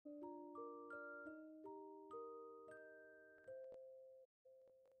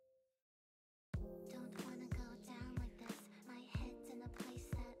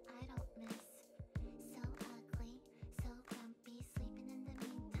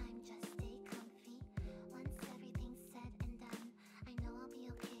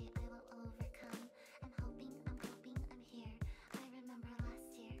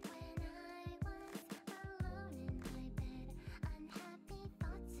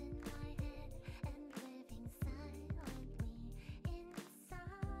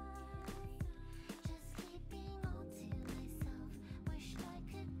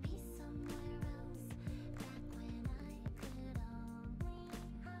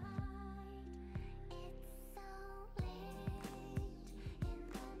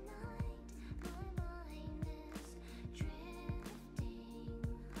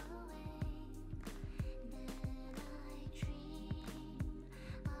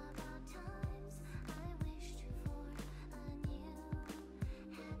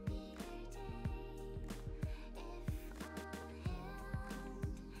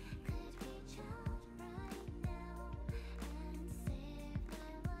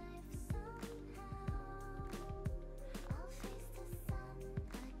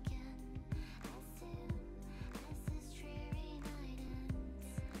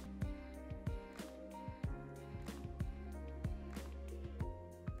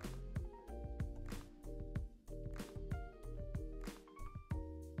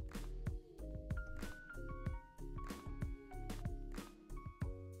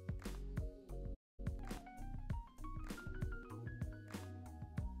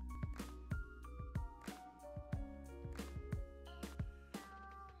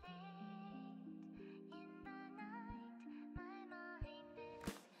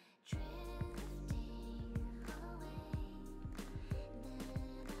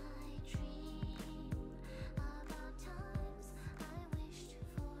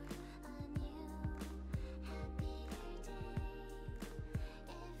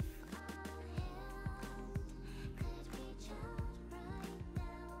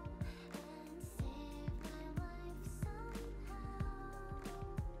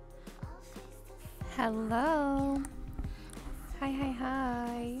Hello.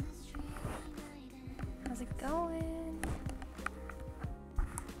 Hi. How's it going?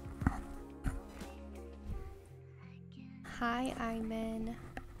 Hi, Iman.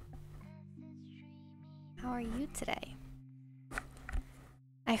 How are you today?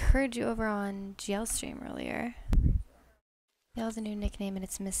 I heard you over on GL stream earlier. That was a new nickname and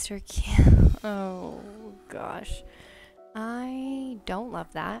it's Mr. Q. Oh gosh. I don't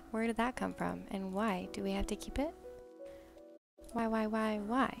love that. Where did that come from? And why? Do we have to keep it? Why?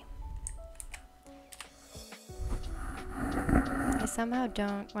 I somehow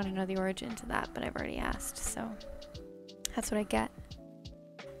don't want to know the origin to that, but I've already asked, so that's what I get.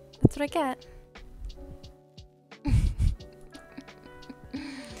 That's what I get.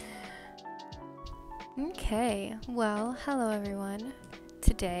 Okay, well, hello everyone.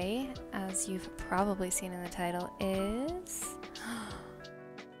 Today, as you've probably seen in the title, is...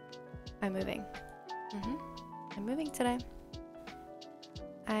 I'm moving. I'm moving today.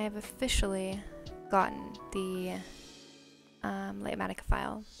 I have officially gotten the Laymatica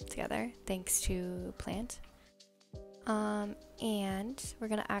file together, thanks to Plant. And we're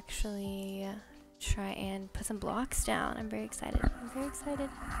gonna actually try and put some blocks down. I'm very excited.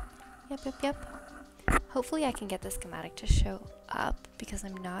 Yep. Hopefully I can get the schematic to show up because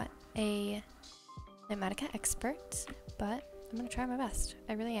I'm not a Laymatica expert, but I'm gonna try my best.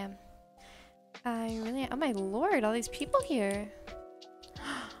 I really am. Oh my lord, all these people here.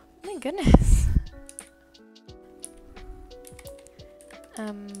 Oh my goodness.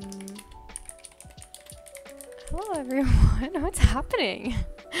 Hello everyone, what's happening?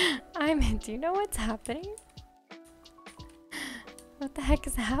 Do you know what's happening? What the heck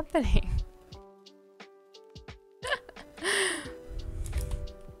is happening?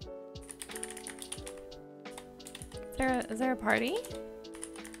 Is there a party?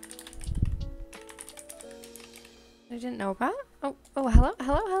 I didn't know about? Oh, hello.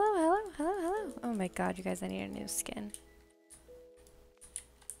 Oh my god, you guys, I need a new skin.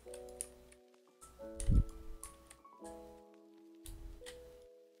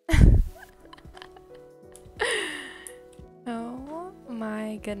 Oh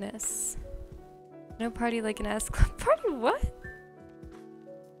my goodness. No party like an S Club party? What?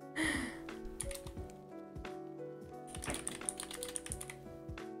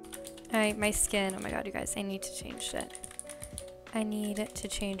 My skin. Oh my god, you guys, I need to change it. I need to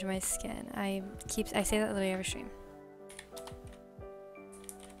change my skin. I say that literally every stream.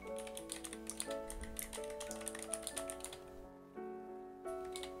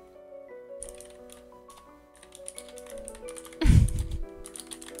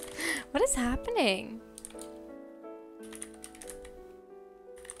 What is happening?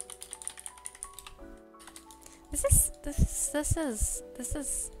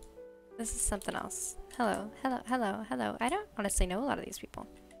 This is something else. Hello. I don't honestly know a lot of these people.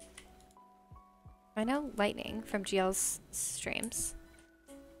 I know Lightning from GL's streams.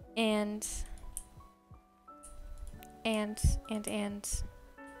 And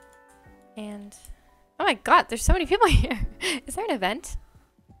oh my god, there's so many people here. Is there an event?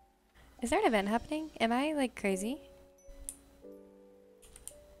 Is there an event happening? Am I like crazy?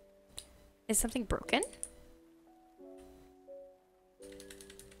 Is something broken?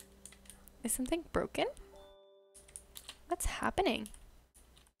 Is something broken? What's happening?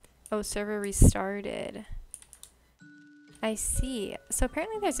 Oh, server restarted. I see. So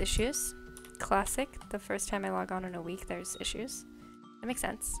apparently there's issues. Classic. The first time I log on in a week, there's issues. That makes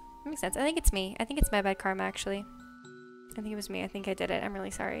sense. That makes sense. I think it's me. I think it's my bad karma, actually. I think it was me. I think I did it. I'm really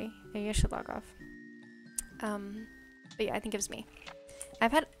sorry. Maybe I should log off. But yeah, I think it was me.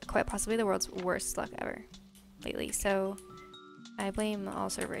 I've had quite possibly the world's worst luck ever lately, so I blame all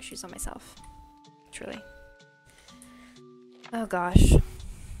server issues on myself. Truly. Oh gosh.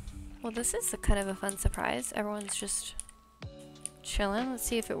 Well, this is a kind of a fun surprise. Everyone's just chilling. Let's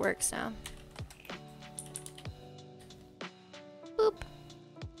see if it works now. Boop.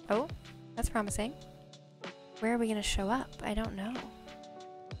 Oh, that's promising. Where are we gonna show up? I don't know.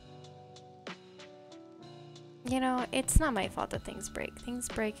 You know, it's not my fault that things break. Things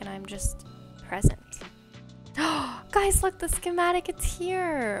break and I'm just present. Oh, guys, look, the schematic, it's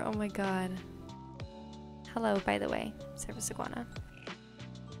here. Oh my god. Hello, by the way, Service Iguana.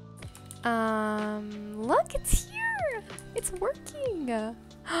 Look, it's here. It's working.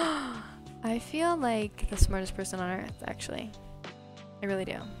 I feel like the smartest person on earth, actually. I really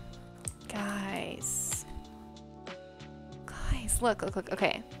do. Guys, look.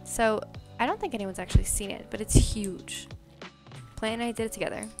 Okay, so I don't think anyone's actually seen it, but it's huge. Plant and I did it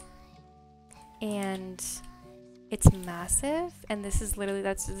together. And It's massive, and this is literally,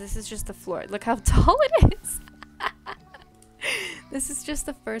 this is just the floor. Look how tall it is. This is just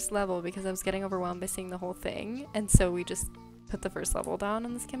the first level because I was getting overwhelmed by seeing the whole thing, and so we just put the first level down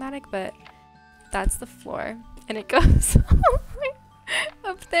on the schematic, but that's the floor, and it goes all the way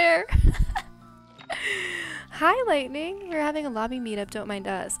up there. Hi, Lightning. We're having a lobby meetup. Don't mind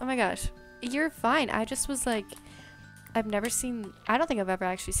us. Oh my gosh. You're fine. I just was like, I don't think I've ever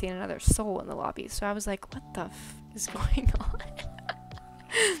actually seen another soul in the lobby, so I was like, what the f is going on?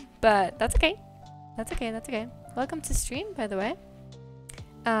 But that's okay. That's okay. That's okay. Welcome to stream, by the way.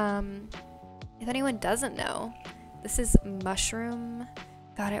 If anyone doesn't know, this is Mushroom.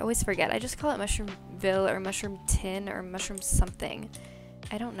 God, I always forget. I just call it Mushroomville or Mushroom Tin or Mushroom something.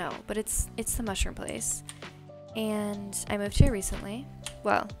 I don't know, but it's the mushroom place. And I moved here recently.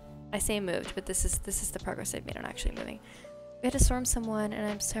 Well, I say moved, but this is the progress I've made on actually moving. We had to storm someone, and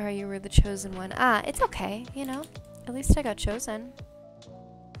I'm sorry you were the chosen one. Ah, it's okay, you know. At least I got chosen.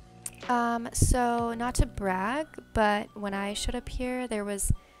 So not to brag, but when I showed up here, there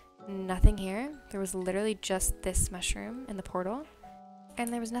was nothing here. There was literally just this mushroom in the portal,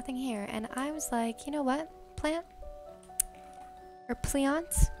 and there was nothing here. And I was like, you know what, plant or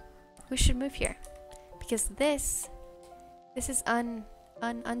pliant, we should move here because this is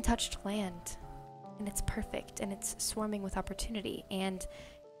untouched land, and it's perfect, and it's swarming with opportunity, and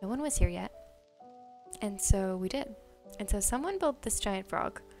no one was here yet, and so we did. And so someone built this giant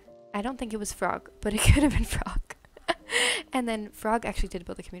frog. I don't think it was Frog, but it could have been Frog. And then Frog actually did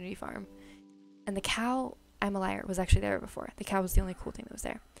build a community farm. And the cow, I'm a liar, was actually there before. The cow was the only cool thing that was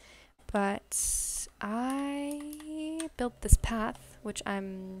there. But I built this path, which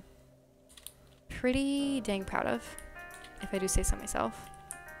I'm pretty dang proud of, if I do say so myself.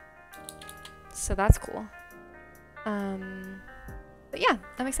 So that's cool. But yeah,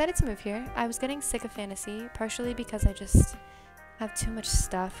 I'm excited to move here. I was getting sick of fantasy, partially because I just have too much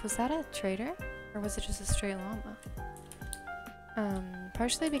stuff. Was that a trader? Or was it just a stray llama?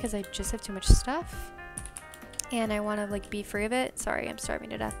 Partially because I just have too much stuff. And I want to like be free of it. Sorry, I'm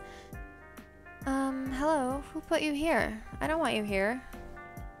starving to death. Hello? Who put you here? I don't want you here.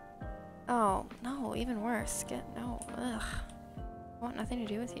 Oh, no, even worse. No, ugh. I want nothing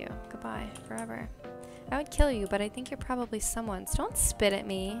to do with you. Goodbye, forever. I would kill you, but I think you're probably someone's. Don't spit at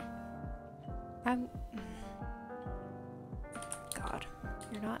me. God,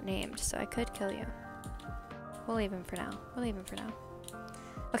 you're not named, so I could kill you. We'll leave him for now.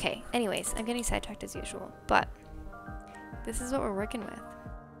 Okay, anyways, I'm getting sidetracked as usual, but this is what we're working with.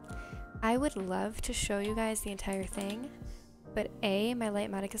 I would love to show you guys the entire thing, but A, my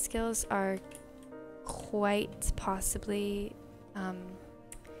light magicka skills are quite possibly,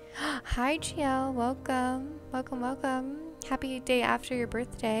 Hi GL, welcome. Happy day after your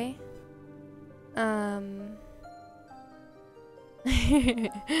birthday.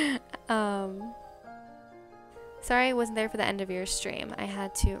 Sorry I wasn't there for the end of your stream. I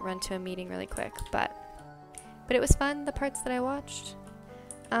had to run to a meeting really quick, but it was fun, the parts that I watched.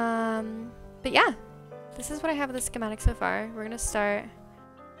 But yeah, this is what I have of the schematic so far. We're gonna start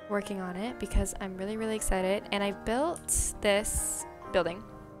working on it because I'm really excited, and I built this building.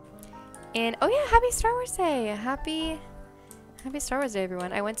 And oh yeah, happy Star Wars Day! Happy Star Wars Day,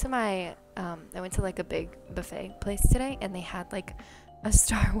 everyone. I went to my I went to like a big buffet place today, and they had like a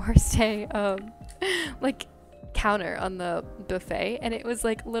Star Wars Day like counter on the buffet, and it was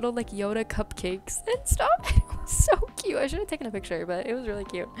like little like Yoda cupcakes and stuff. It was so cute. I should have taken a picture, but it was really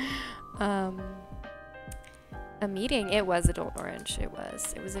cute. A meeting. It was Adult Orange. It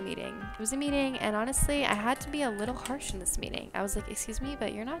was a meeting. It was a meeting, and honestly, I had to be a little harsh in this meeting. I was like, excuse me,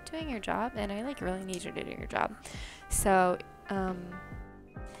 but you're not doing your job, and I like really need you to do your job. So,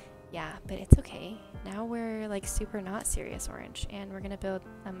 yeah, but it's okay. Now we're like super not serious Orange, and we're gonna build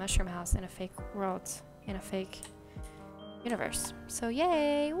a mushroom house in a fake world, in a fake universe. So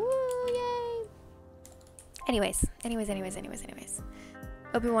yay! Woo! Yay! Anyways.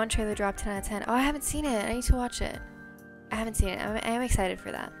 Obi-Wan trailer dropped 10 out of 10. Oh, I haven't seen it. I need to watch it. I haven't seen it. I am excited for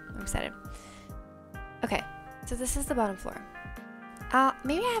that. I'm excited. Okay, so this is the bottom floor.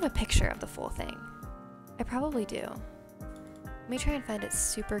 Maybe I have a picture of the full thing. I probably do. Let me try and find it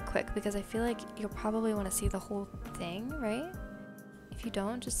super quick because I feel like you'll probably want to see the whole thing, right? If you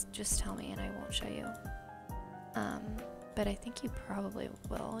don't, just tell me and I won't show you. But I think you probably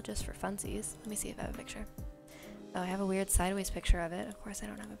will, just for funsies. Let me see if I have a picture. Oh, I have a weird sideways picture of it. Of course I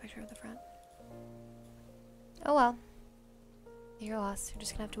don't have a picture of the front. Oh well. You're lost. You're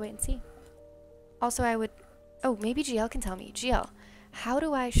just gonna have to wait and see. Also, oh, maybe GL can tell me. GL, how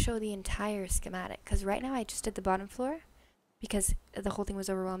do I show the entire schematic? Because right now I just did the bottom floor because the whole thing was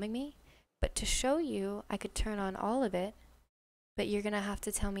overwhelming me. But to show you, I could turn on all of it, but you're gonna have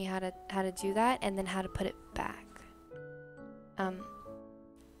to tell me how to do that and then how to put it back.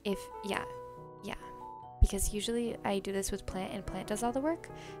 Yeah, because usually I do this with Plant and Plant does all the work,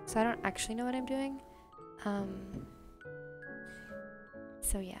 so I don't actually know what I'm doing.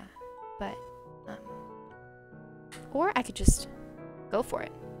 So yeah, but or I could just go for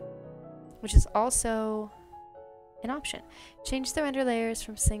it, which is also an option. Change the render layers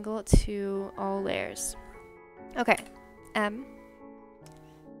from single to all layers. Okay.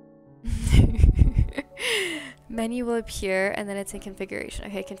 Menu will appear and then it's in configuration.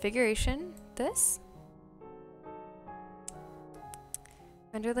 Okay, configuration, this.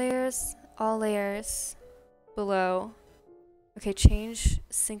 Render layers, all layers, below. Okay, change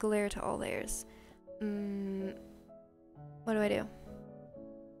single layer to all layers. What do I do?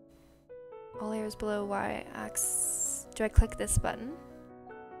 All layers below y-axis. Do I click this button?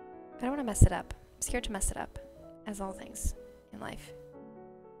 I don't want to mess it up. I'm scared to mess it up, as all things in life.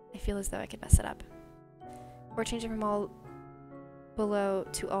 I feel as though I could mess it up. Or change it from all below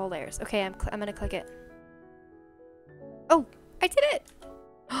to all layers. Okay, I'm gonna click it. Oh, I did it!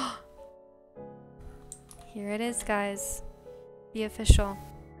 Here it is, guys. The official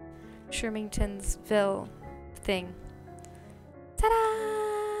Shermingtonsville thing.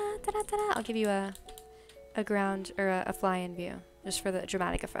 Ta-da! Ta-da, ta-da! I'll give you a ground or a fly-in view, just for the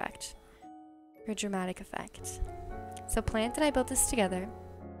dramatic effect. For dramatic effect. So Plant and I built this together,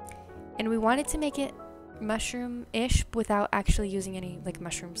 and we wanted to make it mushroom-ish without actually using any like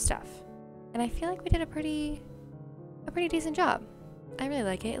mushroom stuff. And I feel like we did a pretty decent job. I really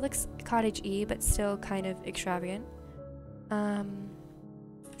like it. It looks cottage-y, but still kind of extravagant.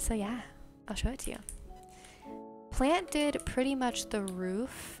 So yeah, I'll show it to you. Plant did pretty much the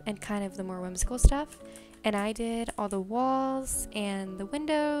roof and kind of the more whimsical stuff, and I did all the walls and the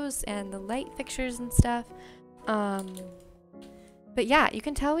windows and the light fixtures and stuff. But yeah, you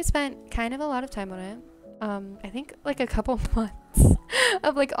can tell we spent kind of a lot of time on it. I think like a couple months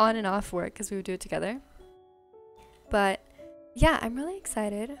of like on and off work because we would do it together. But yeah, I'm really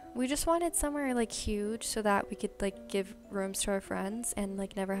excited. We just wanted somewhere like huge so that we could like give rooms to our friends and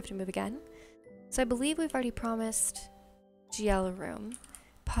like never have to move again. So I believe we've already promised GL a room,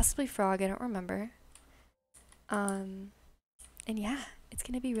 possibly Frog, I don't remember. And yeah, it's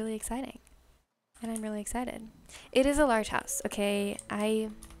gonna be really exciting. And I'm really excited. It is a large house, okay?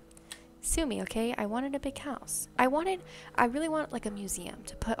 Sue me, okay? I wanted a big house. I really want like a museum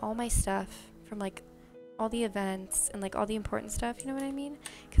to put all my stuff from like all the events and like all the important stuff, you know what I mean?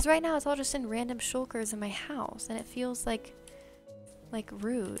 Because right now it's all just in random shulkers in my house and it feels like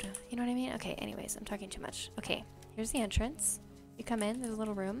rude, you know what I mean? Okay, anyways, I'm talking too much. Okay, here's the entrance. You come in, there's a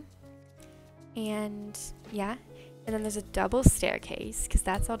little room. And yeah, and then there's a double staircase because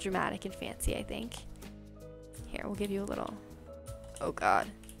that's all dramatic and fancy, I think. Here, we'll give you a little, oh god.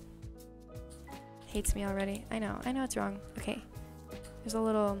 Hates me already. I know it's wrong. Okay, there's a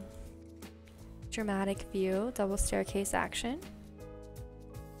little dramatic view, double staircase action.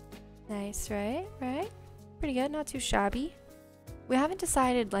 Nice, right? Pretty good, not too shabby. We haven't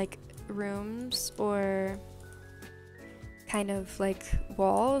decided like rooms or kind of like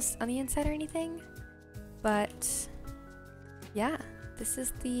walls on the inside or anything, but yeah, this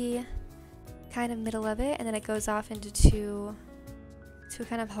is the kind of middle of it, and then it goes off into two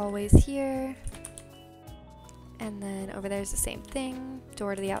kind of hallways here, and then over there is the same thing,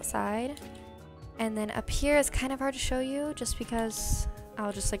 door to the outside. And then up here is kind of hard to show you just because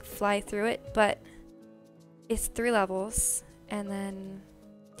I'll just like fly through it, but it's 3 levels, and then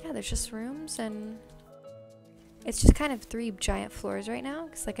yeah, there's just rooms, and it's just kind of 3 giant floors right now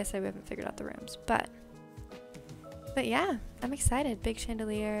because like I said, we haven't figured out the rooms, but yeah, I'm excited. Big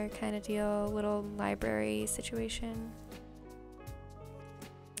chandelier kind of deal, little library situation.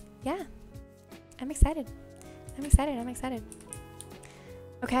 Yeah, I'm excited.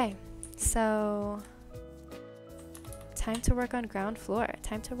 Okay, so time to work on ground floor.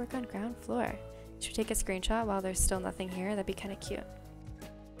 Should we take a screenshot while there's still nothing here? That'd be kind of cute.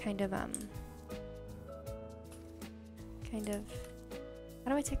 Kind of,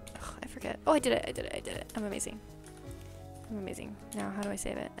 how do I take, oh, I forget. Oh, I did it. I'm amazing. Now, how do I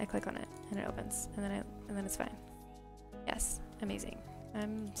save it? I click on it and it opens, and then it's fine. Yes, amazing.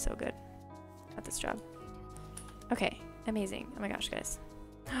 I'm so good at this job. Okay, amazing. Oh my gosh, guys.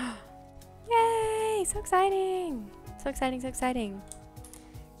 Yay! So exciting! So exciting.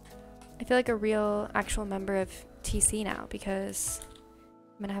 I feel like a real actual member of TC now because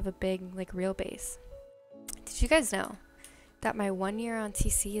I'm gonna have a big like real base. Did you guys know that my 1 year on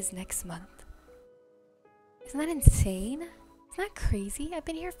TC is next month? Isn't that insane? Isn't that crazy? I've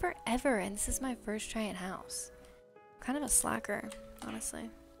been here forever and this is my first giant house. I'm kind of a slacker, honestly.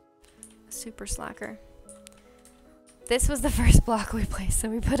 A super slacker. This was the first block we placed, so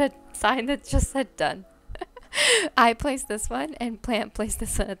we put a sign that just said done. I placed this one and Plant placed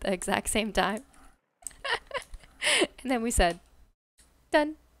this one at the exact same time. And then we said,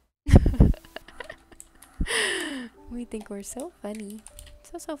 done. We think we're so funny.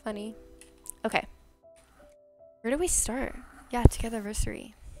 So funny. Okay. Where do we start? Yeah,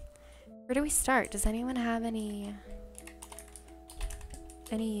 Togetherversary. Where do we start? Does anyone have any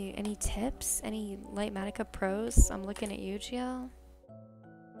tips? Any Litematica pros? I'm looking at you, GL.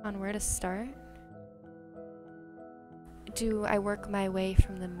 On where to start? Do I work my way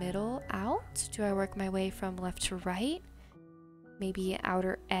from the middle out? Do I work my way from left to right? Maybe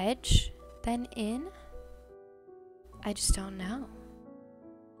outer edge, then in? I just don't know.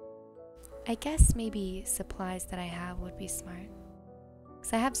 I guess maybe supplies that I have would be smart.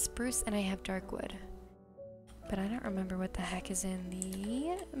 Because I have spruce and I have dark wood. But I don't remember what the heck is in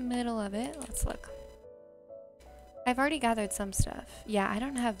the middle of it. Let's look. I've already gathered some stuff. Yeah, I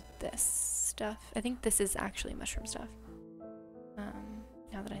don't have this stuff. I think this is actually mushroom stuff.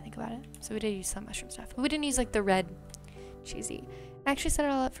 Now that I think about it. So we did use some mushroom stuff. But we didn't use like the red cheesy. I actually set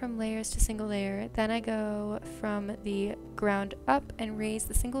it all up from layers to single layer. Then I go from the ground up and raise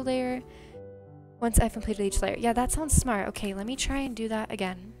the single layer once I've completed each layer. Yeah, that sounds smart. Okay, let me try and do that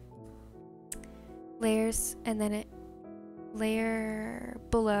again. Layers, and then it layer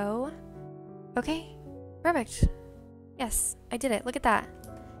below. Okay, perfect. Yes, I did it. Look at that.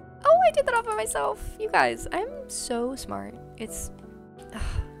 Oh, I did that all by myself. You guys, I'm so smart. It's...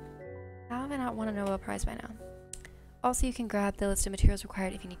 how have I not won a Nobel Prize by now? Also, you can grab the list of materials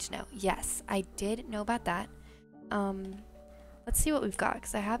required if you need to know. Yes, I did know about that. Let's see what we've got,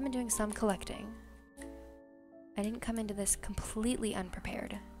 because I have been doing some collecting. I didn't come into this completely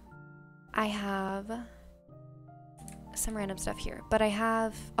unprepared. I have some random stuff here, but I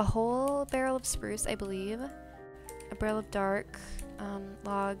have a whole barrel of spruce, I believe, a barrel of dark,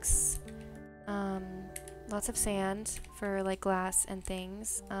 logs, lots of sand for like glass and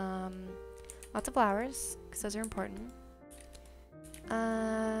things, lots of flowers, because those are important.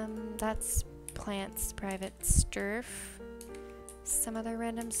 That's plants, private sturf, some other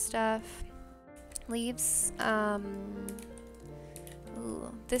random stuff, leaves,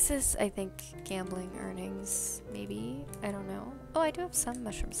 ooh, this is, I think, gambling earnings, maybe, I don't know. Oh, I do have some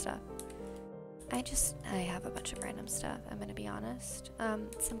mushroom stuff. I have a bunch of random stuff, I'm gonna be honest.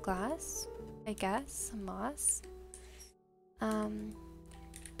 Some glass, I guess, some moss.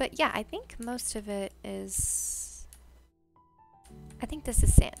 But yeah, I think most of it is... I think this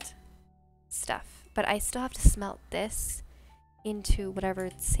is sand stuff. But I still have to smelt this into whatever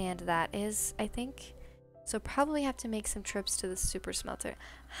sand that is, I think. So probably have to make some trips to the super smelter.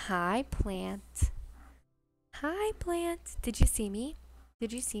 Hi, Plant. Hi, Plant. Did you see me?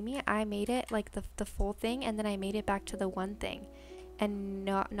 Did you see me? I made it like the full thing, and then I made it back to the one thing. And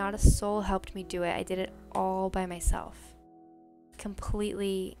not a soul helped me do it. I did it all by myself.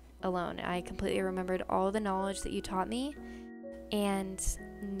 Completely alone. I completely remembered all the knowledge that you taught me, and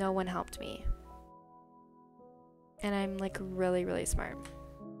no one helped me. And I'm like really, really smart.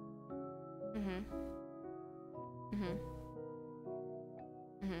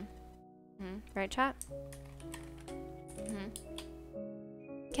 Right, chat?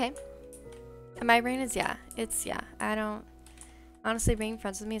 Okay. And my brain is, yeah. It's, yeah. I don't... Honestly, being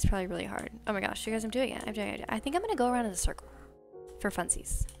friends with me is probably really hard. Oh my gosh, you guys, I'm doing it. I'm doing it. I think I'm gonna go around in a circle. For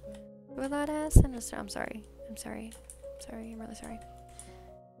funsies. We're allowed to ask in a circle. I'm sorry. I'm sorry. I'm really sorry.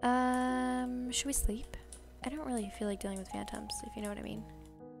 Should we sleep? I don't really feel like dealing with phantoms, if you know what I mean.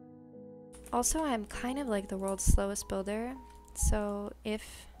 Also, I'm kind of like the world's slowest builder. So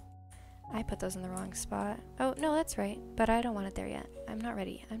if I put those in the wrong spot. Oh, no, that's right. But I don't want it there yet. I'm not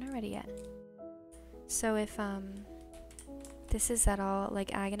ready. I'm not ready yet. So if, this is at all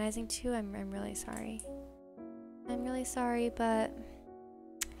like agonizing to you, I'm really sorry. I'm really sorry, but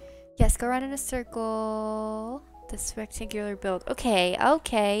yes, go around in a circle. This rectangular build. Okay.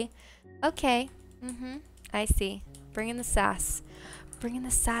 I see. Bring in the sass. Bring in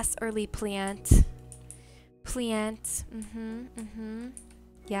the sass early, Plant.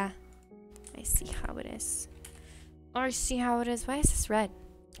 Yeah. I see how it is. I see how it is. Why is this red?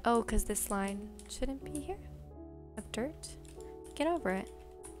 Oh, because this line shouldn't be here. Of dirt. Get over it.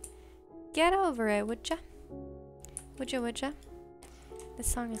 Get over it, would ya? Would ya? This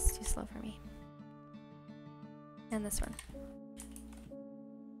song is too slow for me. And this one.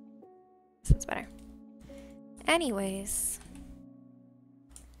 This one's better. Anyways.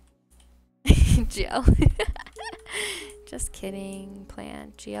 Jill. Just kidding,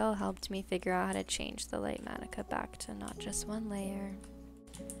 plant. GL helped me figure out how to change the light manica back to not just one layer.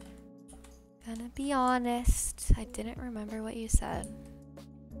 Gonna be honest, I didn't remember what you said.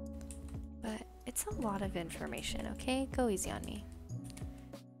 But it's a lot of information, okay? Go easy on me.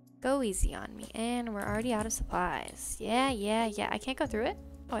 Go easy on me. And we're already out of supplies. Yeah. I can't go through it?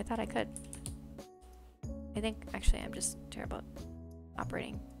 Oh, I thought I could. I think, actually, I'm just terrible at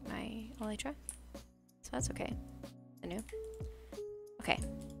operating my elytra. So that's okay. I knew. Okay.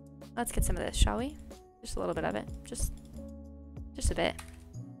 Let's get some of this, shall we? Just a little bit of it. Just a bit.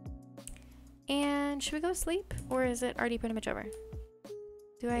 And should we go sleep? Or is it already pretty much over?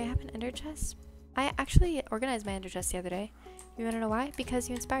 Do I have an ender chest? I actually organized my ender chest the other day. You wanna know why? Because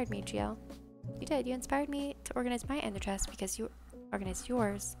you inspired me, GL. You did. You inspired me to organize my ender chest because you organized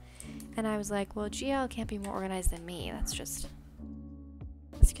yours. And I was like, well, GL can't be more organized than me. That's just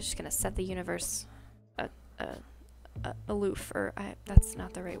gonna set the universe aloof, or that's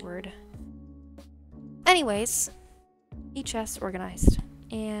not the right word. Anyways, each chest organized,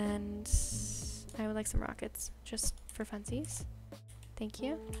 and I would like some rockets just for funsies. Thank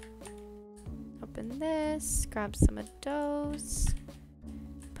you. Open this, grab some of those,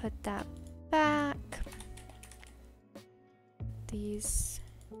 put that back. These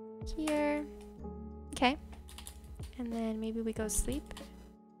here. Okay. And then maybe we go sleep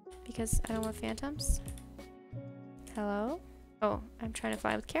because I don't want phantoms. Hello? Oh, I'm trying to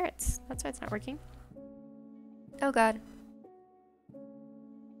fly with carrots. That's why it's not working. Oh god.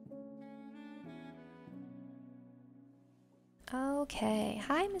 Okay.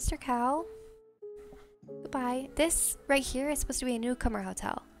 Hi, Mr. Cow. Goodbye. This right here is supposed to be a newcomer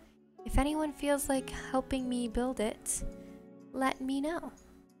hotel. If anyone feels like helping me build it, let me know.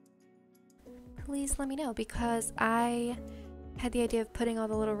 Please let me know, because I had the idea of putting all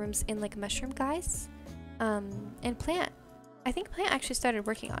the little rooms in like mushroom guys. And Plant, I think Plant actually started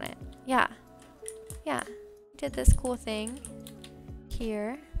working on it. Yeah. Did this cool thing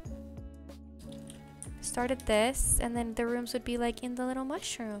here. Started this, and then the rooms would be like in the little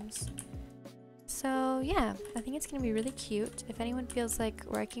mushrooms. So yeah, I think it's gonna be really cute. If anyone feels like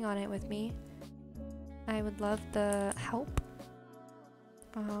working on it with me, I would love the help.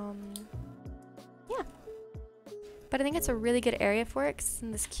 Yeah. But I think it's a really good area for it, 'cause it's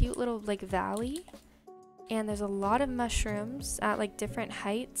in this cute little like valley. And there's a lot of mushrooms at like different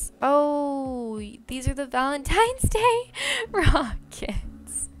heights. Oh, these are the Valentine's Day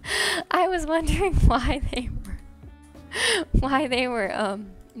rockets. I was wondering why they were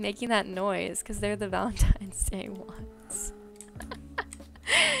making that noise, because they're the Valentine's Day ones.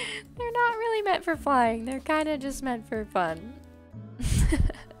 They're not really meant for flying. They're kind of just meant for fun.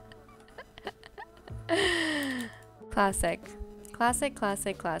 Classic.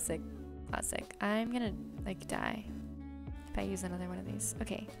 I'm gonna like die if I use another one of these.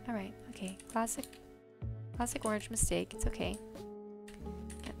 Okay, alright, okay. Classic orange mistake. It's okay.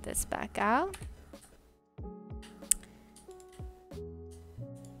 Get this back out.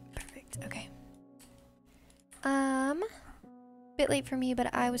 Perfect, okay. Bit late for me,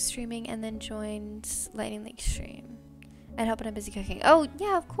 but I was streaming and then joined Lightning Lake stream. I'd help when I'm busy cooking. Oh,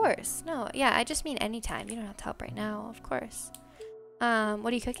 yeah, of course. No, yeah, I just mean anytime. You don't have to help right now, of course. What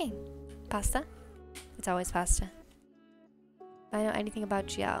are you cooking? Pasta? It's always pasta. If I know anything about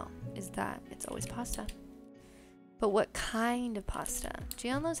GL, is that it's always pasta. But what kind of pasta?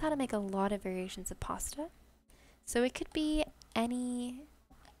 GL knows how to make a lot of variations of pasta. So it could be any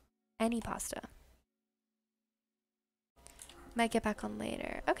pasta. Might get back on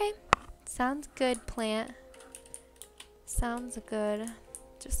later. Okay. Sounds good, Plant. Sounds good.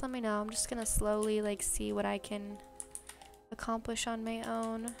 Just let me know. I'm just gonna slowly like see what I can accomplish on my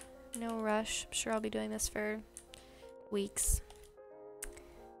own. No rush. I'm sure I'll be doing this for weeks.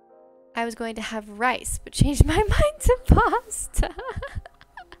 I was going to have rice, but changed my mind to pasta.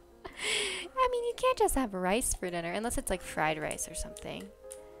 I mean, you can't just have rice for dinner unless it's like fried rice or something.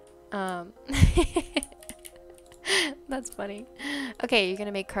 That's funny. Okay, you're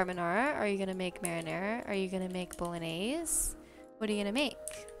gonna make carbonara? Are you gonna make marinara? Are you gonna make bolognese? What are you gonna make?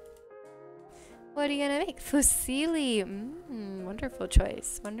 What are you gonna make? Fusilli. Wonderful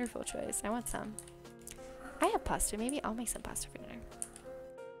choice. Wonderful choice. I want some. I have pasta. Maybe I'll make some pasta for dinner.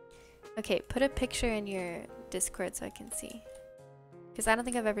 Okay, put a picture in your Discord so I can see. Because I don't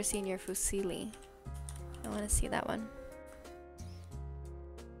think I've ever seen your fusilli. I want to see that one.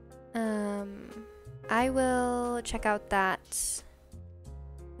 I will check out that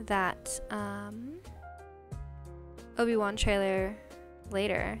Obi-Wan trailer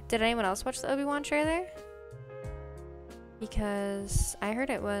later. Did anyone else watch the Obi-Wan trailer? Because I heard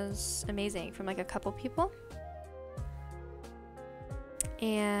it was amazing from like a couple people.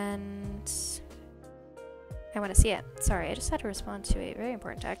 And I want to see it. Sorry, I just had to respond to a very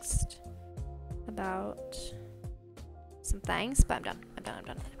important text about some things, but I'm done. I'm done.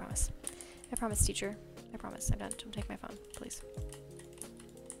 I promise. I promise, teacher. I promise. I'm done. Don't take my phone, please.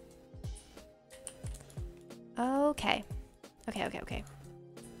 Okay. Okay.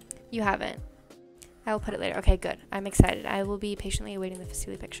 You haven't. I will put it later. Okay, good. I'm excited. I will be patiently awaiting the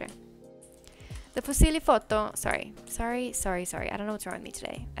Fusilli picture. The Fusilli photo. Sorry. I don't know what's wrong with me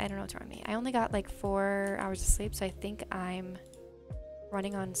today. I only got like 4 hours of sleep, so I think I'm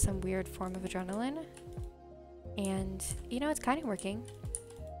running on some weird form of adrenaline. And, you know, it's kind of working.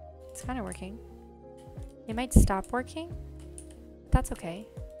 It might stop working. But that's okay.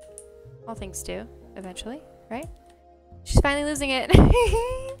 All things do, eventually, right? She's finally losing it.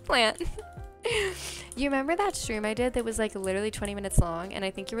 Plant. You remember that stream I did that was like literally 20 minutes long, and I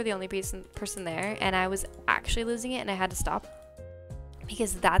think you were the only person there, and I was actually losing it and I had to stop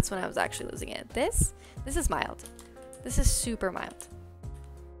because that's when I was actually losing it. This is mild. This is super mild.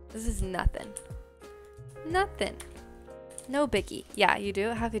 This is nothing. No biggie. Yeah, you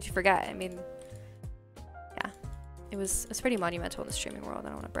do. How could you forget? I mean, yeah, it was pretty monumental in the streaming world. I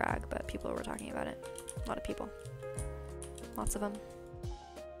don't want to brag, but people were talking about it. A lot of people. Lots of them.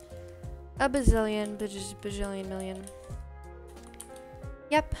 A bazillion, bajillion million.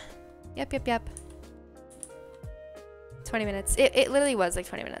 Yep. 20 minutes. It literally was like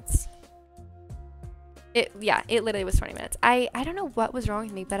 20 minutes. It literally was 20 minutes. I don't know what was wrong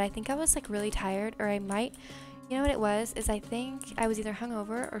with me, but I think I was like really tired, or I might, you know what it was, is I think I was either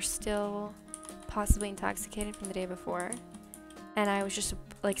hungover or still possibly intoxicated from the day before. And I was just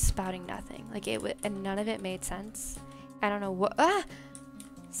like spouting nothing. Like and none of it made sense. I don't know what,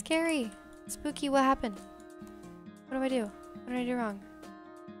 scary. Spooky, what happened? What do I do? What did I do wrong?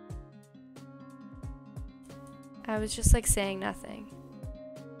 I was just like saying nothing.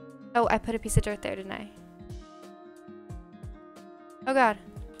 Oh, I put a piece of dirt there, didn't I? Oh god.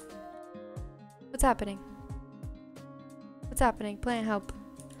 What's happening? Plant, help.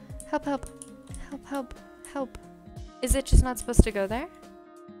 Help. Is it just not supposed to go there?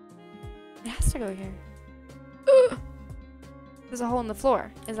 It has to go here. There's a hole in the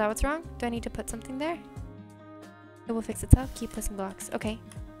floor. Is that what's wrong? Do I need to put something there? It will fix itself. Keep placing blocks. Okay.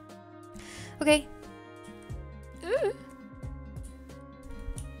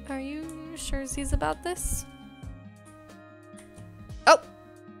 Are you sure Z's about this? Oh!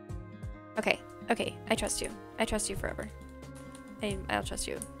 Okay. I trust you. I trust you forever. I'll trust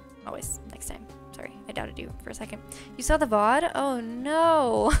you always. Next time. Sorry, I doubted you for a second. You saw the VOD? Oh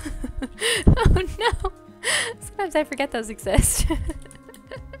no! Oh no! Sometimes I forget those exist.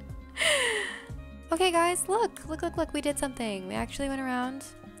 Okay guys, look. We did something. We actually went around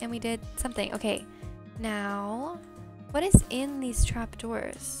and we did something. Okay, now, what is in these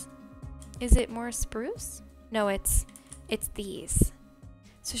trapdoors? Is it more spruce? No, it's these.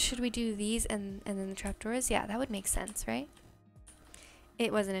 So should we do these and then the trapdoors? Yeah, that would make sense, right?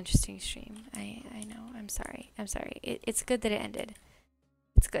 It was an interesting stream. I know. I'm sorry. It's good that it ended.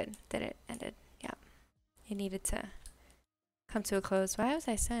 Yeah. It needed to come to a close. Why was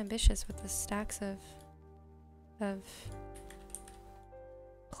I so ambitious with the stacks of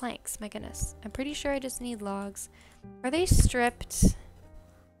planks? My goodness. I'm pretty sure I just need logs. Are they stripped?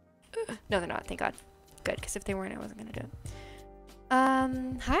 No, they're not. Thank God. Good, because if they weren't, I wasn't gonna do it.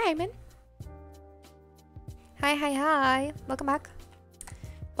 Hi, Iman. Hi. Welcome back.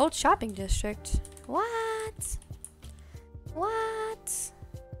 Old shopping district. What?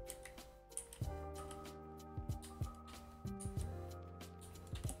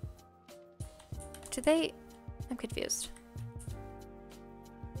 Did they? I'm confused.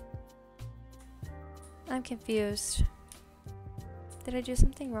 Did I do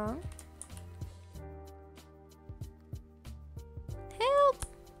something wrong? Help!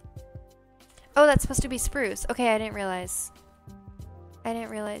 Oh, that's supposed to be spruce. Okay, I didn't realize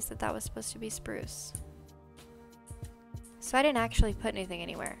that was supposed to be spruce. So I didn't actually put anything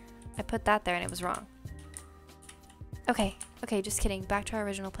anywhere. I put that there and it was wrong. Okay, just kidding. Back to our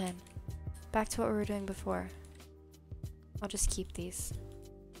original plan. Back to what we were doing before. I'll just keep these.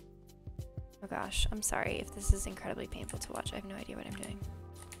 Oh gosh, I'm sorry if this is incredibly painful to watch. I have no idea what I'm doing.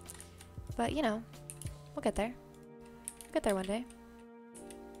 But, you know, we'll get there. We'll get there one day.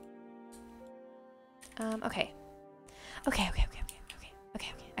 Okay. Okay,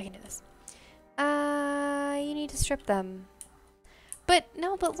 I can do this. You need to strip them. But,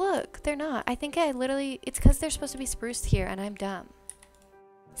 no, but look, they're not. I think it's because they're supposed to be spruced here and I'm dumb.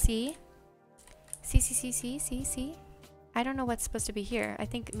 See? See? I don't know what's supposed to be here. I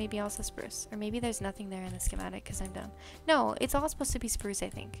think maybe also spruce. Or maybe there's nothing there in the schematic because I'm dumb. No, it's all supposed to be spruce, I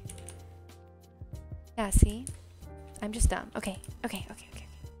think. Yeah, see? I'm just dumb. Okay. Okay, okay, okay.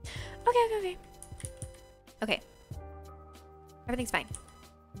 Okay, okay, okay. Okay. Everything's fine.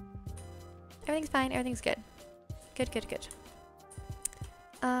 Everything's fine. Everything's good. Good, good, good.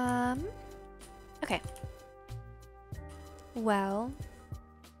 Okay. Well,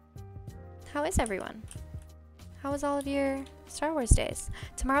 how is everyone? How was all of your Star Wars days?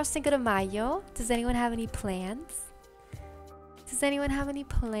 Tomorrow's Cinco de Mayo. Does anyone have any plans? Does anyone have any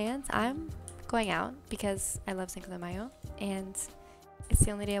plans? I'm going out because I love Cinco de Mayo, and it's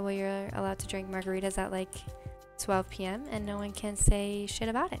the only day where you're allowed to drink margaritas at like 12 p.m. and no one can say shit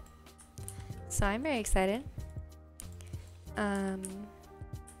about it. So I'm very excited.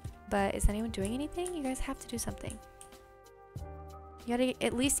 But is anyone doing anything? You guys have to do something. You gotta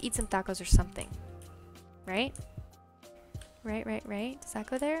at least eat some tacos or something. Right? Right. Does that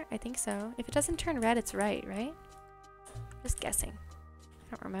go there? I think so. If it doesn't turn red, it's right? Just guessing. I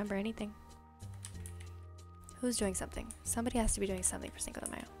don't remember anything. Who's doing something? Somebody has to be doing something for Cinco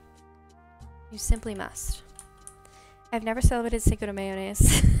de Mayo. You simply must. I've never celebrated Cinco de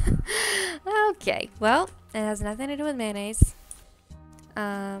Mayonnaise. Okay, well, it has nothing to do with mayonnaise.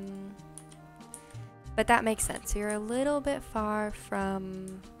 But that makes sense. You're a little bit far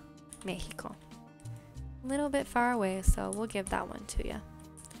from Mexico. A little bit far away, so we'll give that one to you.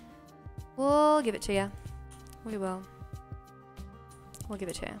 We'll give it to you. We will. We'll give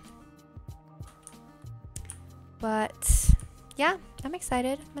it to you. But, yeah, I'm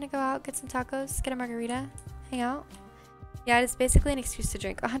excited. I'm gonna go out, get some tacos, get a margarita, hang out. Yeah, it's basically an excuse to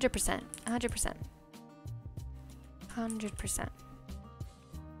drink. 100%. 100%. 100%.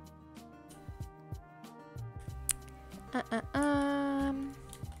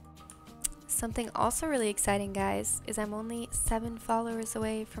 Something also really exciting, guys, is I'm only 7 followers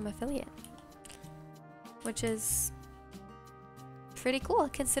away from affiliate, which is pretty cool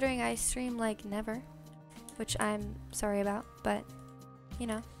considering I stream like never, which I'm sorry about, but you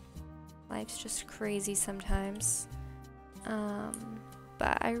know, life's just crazy sometimes.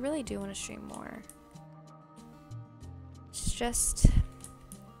 But I really do want to stream more. It's just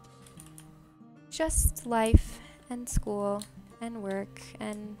life and school and work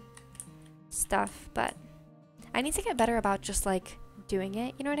and stuff, but I need to get better about just like doing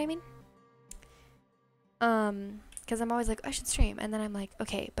it, you know what I mean? Because I'm always like, I should stream, and then I'm like,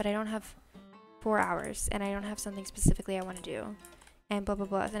 okay, but I don't have 4 hours and I don't have something specifically I want to do and blah blah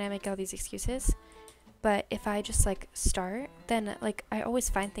blah, and I make all these excuses. But if I just like start, then like I always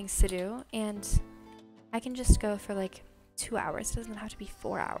find things to do, and I can just go for like 2 hours. It doesn't have to be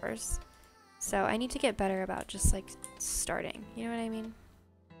 4 hours. So I need to get better about just like starting, you know what I mean?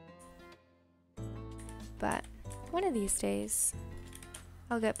 But one of these days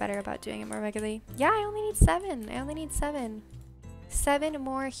I'll get better about doing it more regularly. Yeah, I only need 7. I only need 7. 7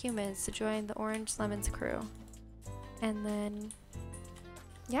 more humans to join the Orange Lemons crew. And then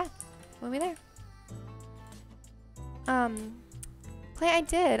yeah, we'll be there. Play, I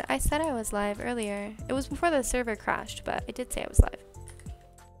did. I said I was live earlier. It was before the server crashed, but I did say I was live.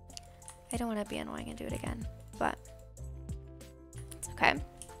 I don't want to be annoying and do it again, but it's okay.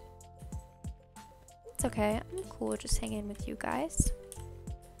 It's okay. I'm cool just hanging with you guys.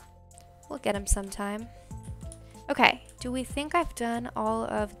 We'll get him sometime. Okay, do we think I've done all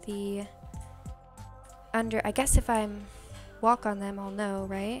of the I guess if I walk on them, I'll know,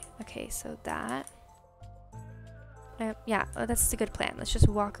 right? Okay, so that. Yeah, that's a good plan. Let's just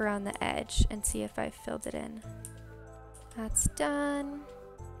walk around the edge and see if I filled it in. That's done.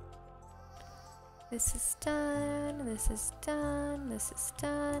 This is done. This is done. This is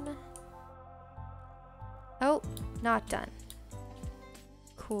done. Oh, not done.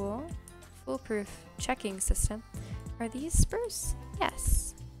 Cool. Foolproof checking system. Are these spruce?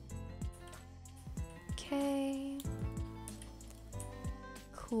 Yes. Okay.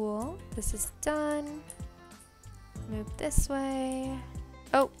 Cool. This is done. Move this way.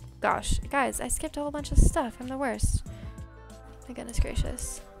 Oh, gosh. Guys, I skipped a whole bunch of stuff. I'm the worst. My goodness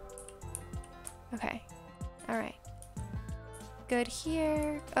gracious. Okay. Alright. Good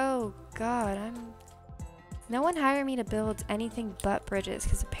here. Oh, God. No one hired me to build anything but bridges,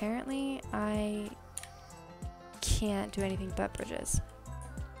 because apparently I can't do anything but bridges.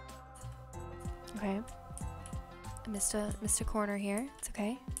 Okay. I missed a corner here. It's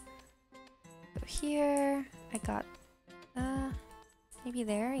okay. Go here. I got maybe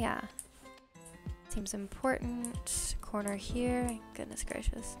there, yeah. Seems important. Corner here. Goodness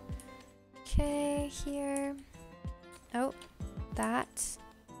gracious. Okay, here. Oh, that.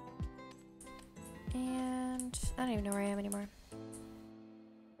 And I don't even know where I am anymore.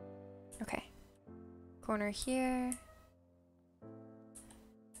 Okay. Corner here.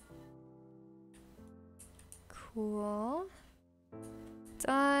 Cool.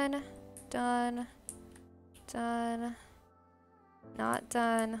 Done. Done. Done. Not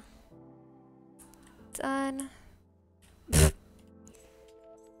done. Done.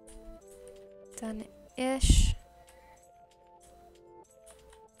 Done-ish.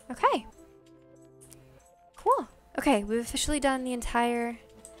 Okay. Cool. Okay, we've officially done the entire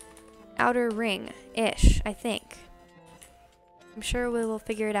outer ring-ish, I think. I'm sure we will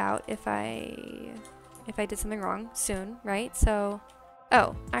figure it out if I did something wrong soon, right? So,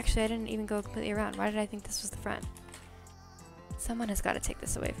 oh, actually I didn't even go completely around. Why did I think this was the front? Someone has got to take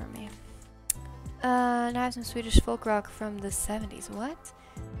this away from me. Now I have some Swedish folk rock from the 70s. What?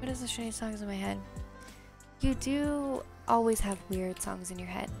 What is the strange songs in my head? You do always have weird songs in your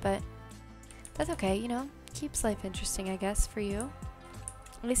head, but that's okay, you know? Keeps life interesting, I guess, for you.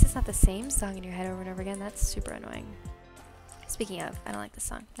 At least it's not the same song in your head over and over again. That's super annoying. Speaking of, I don't like this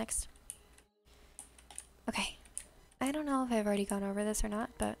song. Next. Okay. I don't know if I've already gone over this or not,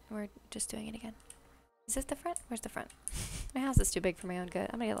 but we're just doing it again. Is this the front? Where's the front? My house is too big for my own good.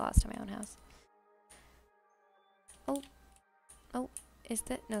 I'm gonna get lost in my own house. Oh. Oh. Is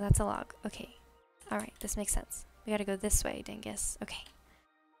that? No, that's a log. Okay. Alright, this makes sense. We gotta go this way, dingus. Okay.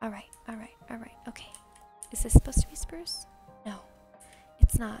 Alright, alright, alright. Okay. Is this supposed to be spruce? No.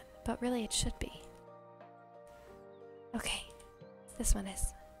 It's not, but really it should be. Okay. This one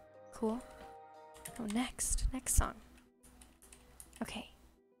is. Cool. Oh, next. Next song. Okay.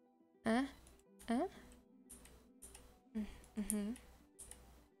 No.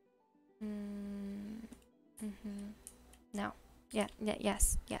 Yeah,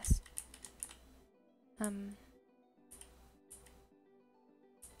 yes. Yeah.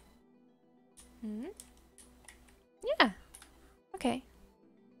 Okay.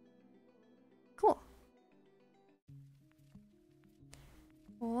 Cool.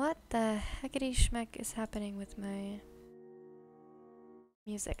 What the heckity schmeck is happening with my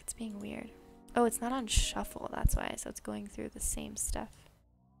music? It's being weird. Oh, it's not on shuffle, that's why, so it's going through the same stuff.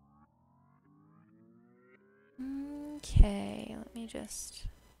 Okay,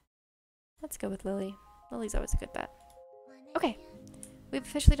 let's go with Lily. Lily's always a good bet. Okay, we've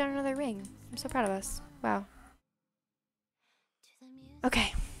officially done another ring. I'm so proud of us. Wow.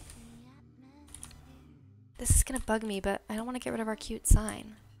 Okay. This is gonna bug me, but I don't want to get rid of our cute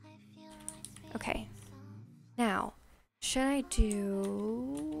sign. Okay. Now, should I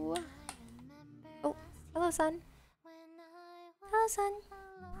do... Oh, hello, sun. Hello, sun.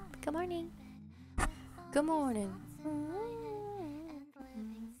 Good morning. Good morning.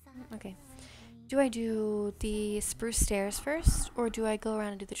 Okay. Do I do the spruce stairs first, or do I go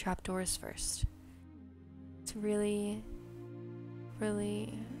around and do the trapdoors first? It's really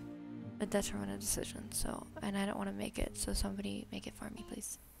a detrimental decision, so, and I don't want to make it, so somebody make it for me,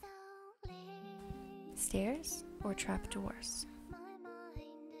 please. Stairs or trapdoors?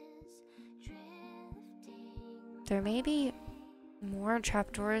 There may be more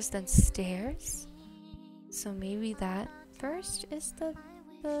trapdoors than stairs, so maybe that first is the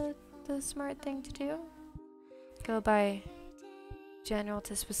smart thing to do. Go by general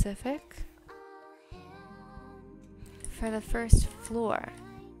to specific. For the first floor,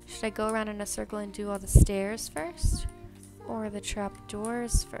 should I go around in a circle and do all the stairs first, or the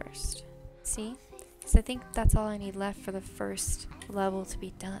trapdoors first? See? Because I think that's all I need left for the first level to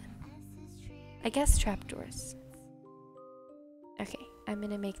be done. I guess trapdoors. Okay, I'm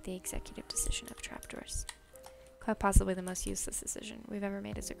gonna make the executive decision of trapdoors. Quite possibly the most useless decision we've ever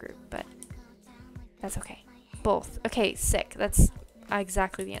made as a group, but that's okay. Both. Okay, sick. That's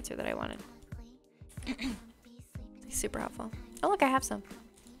exactly the answer that I wanted. Super helpful. Oh, look, I have some.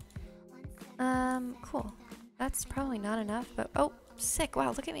 Cool. That's probably not enough, but oh, sick.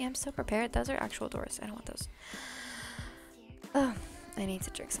 Wow, look at me. I'm so prepared. Those are actual doors. I don't want those. Oh, I need to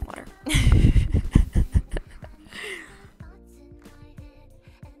drink some water.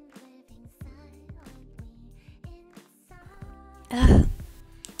 I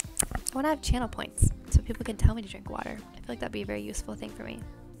want to have channel points so people can tell me to drink water. I feel like that'd be a very useful thing for me.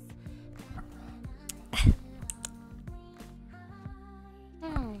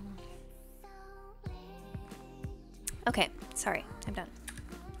 Okay, sorry, I'm done.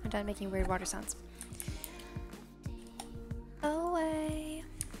 I'm done making weird water sounds. Away.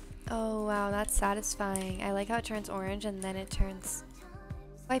 Oh wow, that's satisfying. I like how it turns orange and then it turns...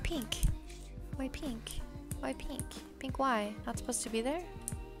 Why pink? Why pink? Why pink? Pink why? Not supposed to be there?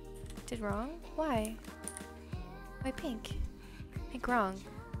 Did wrong? Why? Why pink? Pink wrong.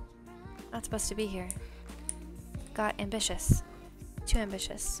 Not supposed to be here. Got ambitious. Too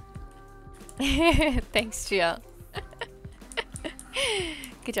ambitious. Thanks, Gio.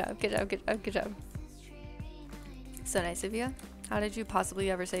 Good job, good job, good job, good job. So nice of you. How did you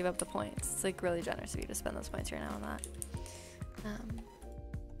possibly ever save up the points? It's like really generous of you to spend those points right now on that.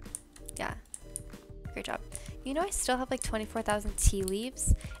 Yeah. Great job. You know, I still have like 24,000 tea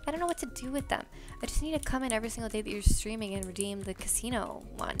leaves. I don't know what to do with them. I just need to come in every single day that you're streaming and redeem the casino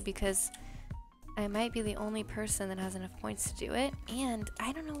one, because I might be the only person that has enough points to do it. And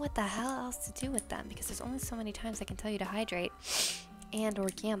I don't know what the hell else to do with them, because there's only so many times I can tell you to hydrate and or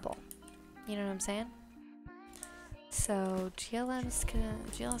gamble. You know what I'm saying? So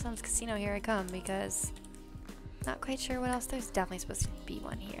GLSM's casino, here I come, because not quite sure what else. There's definitely supposed to be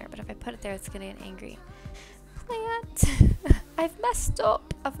one here, but if I put it there, it's gonna get angry. Plant! I've messed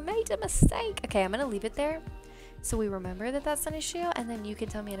up. I've made a mistake. Okay, I'm gonna leave it there so we remember that that's an issue, and then you can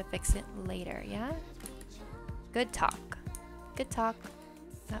tell me how to fix it later, yeah? Good talk. Good talk.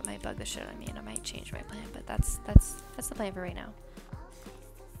 That might bug the shit out of me, and I might change my plan, but that's the plan for right now.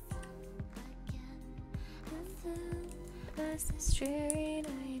 Do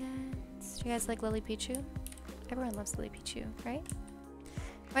you guys like Lily Pichu? Everyone loves Lily Pichu, right?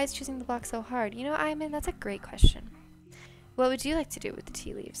 Why is choosing the block so hard? You know, Iman, that's a great question. What would you like to do with the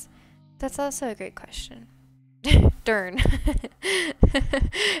tea leaves? That's also a great question. Darn.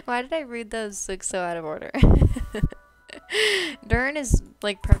 Why did I read those like so out of order? Darn is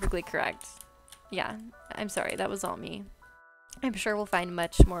like perfectly correct. Yeah, I'm sorry, that was all me. I'm sure we'll find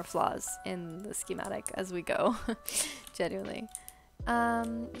much more flaws in the schematic as we go. Genuinely.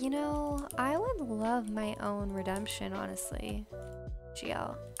 You know, I would love my own redemption, honestly.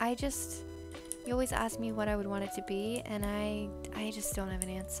 GL. You always ask me what I would want it to be, and I just don't have an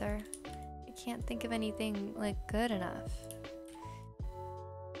answer. I can't think of anything, like, good enough.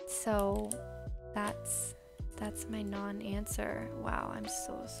 So, that's my non-answer. Wow, I'm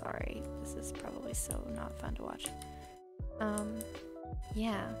so sorry. This is probably so not fun to watch.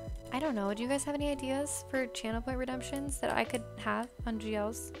 Yeah. I don't know. Do you guys have any ideas for channel point redemptions that I could have on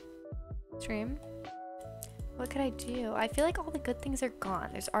GL's stream? What could I do? I feel like all the good things are gone.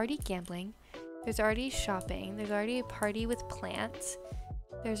 There's already gambling. There's already shopping. There's already a party with plants.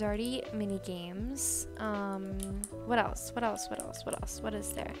 There's already mini games. What else? What else? What else? What else? What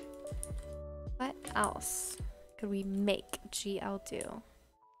is there? What else could we make GL do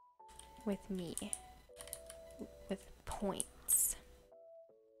with me? With points.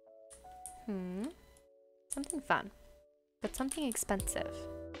 Something fun, but something expensive.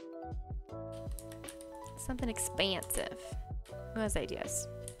 Something expansive. Who has ideas?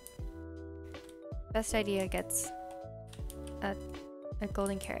 Best idea gets a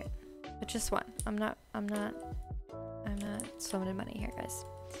golden carrot, but just one. I'm not swimming in money here, guys.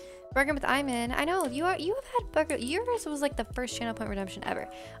 Bargain with Iman. I know you have had burger. Yours was like the first channel point redemption ever.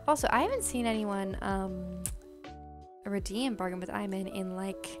 Also, I haven't seen anyone redeem Bargain with Iman in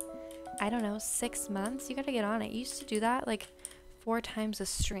like, I don't know, 6 months. You gotta get on it. You used to do that like 4 times a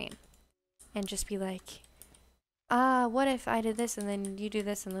stream and just be like, what if I did this and then you do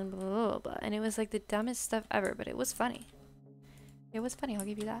this and then blah, blah, blah, blah. And it was like the dumbest stuff ever, but it was funny. It was funny, I'll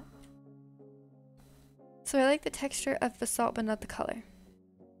give you that. So I like the texture of the salt, but not the color.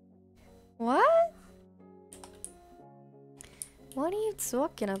 What? What are you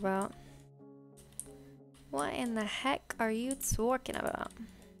talking about? What in the heck are you talking about?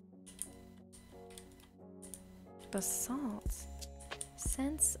 The salt.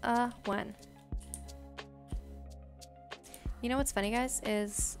 Since when? You know what's funny, guys,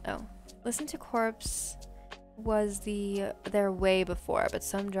 is Listen to Corpse was their way before, but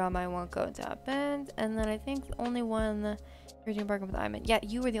some drama I won't go into happened, and then I think the only one you're doing Bargain with Iman. Yeah,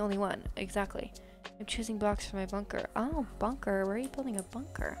 you were the only one, exactly. I'm choosing blocks for my bunker. Oh, bunker, where are you building a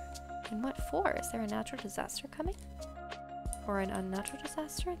bunker? And what for? Is there a natural disaster coming? Or an unnatural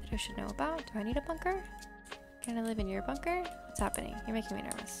disaster that I should know about? Do I need a bunker? Can I live in your bunker? What's happening? You're making me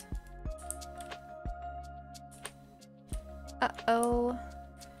nervous. Uh-oh.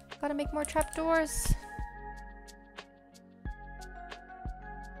 Gotta make more trapdoors.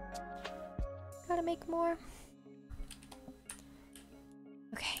 Gotta make more.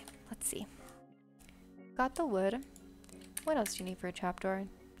 Okay, let's see. Got the wood. What else do you need for a trapdoor?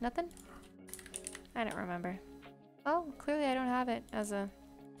 Nothing? I don't remember. Oh, clearly I don't have it as a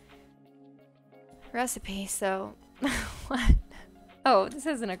recipe, so what? Oh, this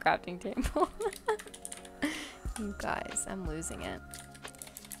isn't a crafting table. You guys, I'm losing it.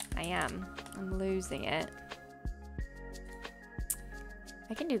 I am. I'm losing it.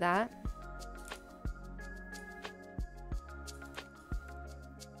 I can do that.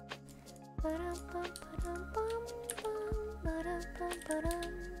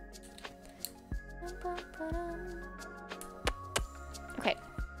 Okay.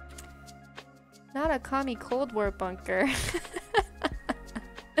 Not a commie Cold War bunker.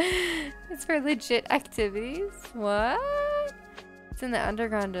 It's for legit activities? What? It's in the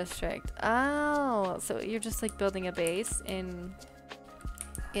underground district. Oh, so you're just like building a base in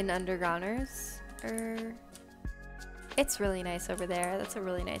undergrounders? It's really nice over there. That's a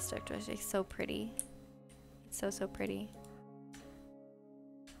really nice district. It's so pretty. It's so pretty.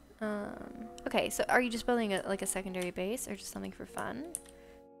 Okay, so are you just building like a secondary base or just something for fun?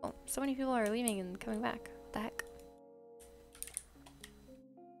 Oh, so many people are leaving and coming back. What the heck?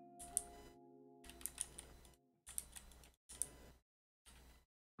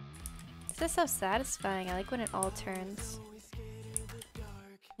 This is so satisfying. I like when it all turns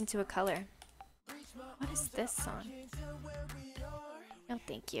into a color. What is this song? No,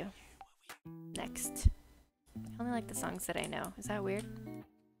 thank you. Next. I only like the songs that I know. Is that weird?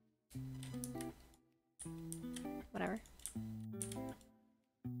 Whatever.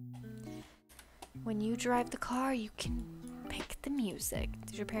 When you drive the car, you can pick the music.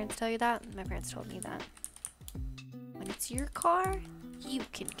 Did your parents tell you that? My parents told me that. When it's your car, you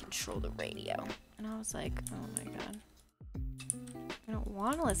can control the radio. And I was like, oh my god. I don't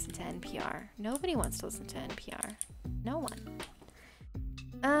want to listen to NPR. Nobody wants to listen to NPR. No one.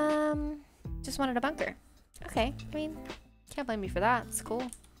 Just wanted a bunker. Okay, I mean, can't blame me for that. It's cool.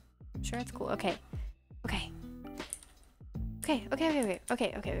 I'm sure it's cool. Okay. Okay. Okay.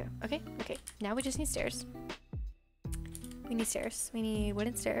 Now we just need stairs. We need stairs. We need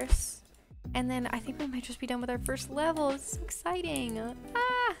wooden stairs. And then I think we might just be done with our first level. It's so exciting.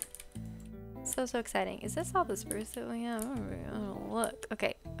 Ah! So exciting. Is this all the spruce that we have? Oh, look.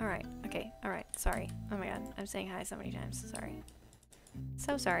 Okay. Alright. Okay. Alright. Sorry. Oh my god. I'm saying hi so many times. Sorry.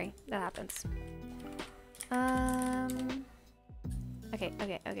 So sorry. That happens. Okay.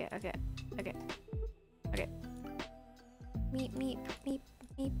 Meep.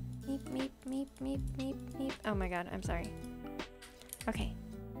 Oh my god. I'm sorry. Okay.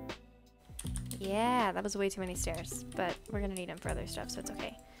 Yeah, that was way too many stairs, but we're gonna need them for other stuff, so it's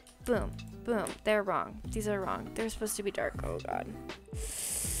okay. Boom. They're wrong. These are wrong. They're supposed to be dark. Oh god.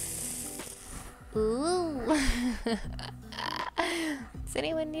 Ooh. Does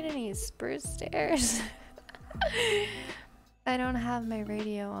anyone need any spruce stairs? I don't have my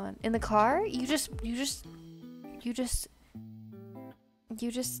radio on. In the car? You just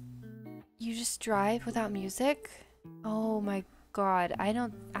drive without music? Oh my god. I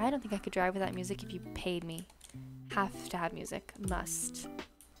don't think I could drive without music if you paid me. Have to have music. Must.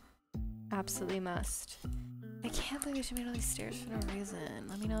 Absolutely must. I can't believe she made all these stairs for no reason.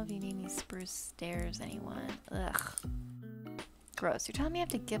 Let me know if you need any spruce stairs, anyone. Ugh. Gross. You're telling me I have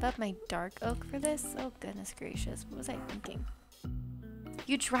to give up my dark oak for this? Oh goodness gracious. What was I thinking?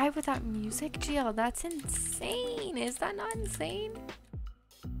 You drive without music, GL? That's insane. Is that not insane?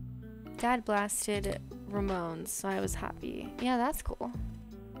 Dad blasted Ramones, so I was happy. Yeah, that's cool.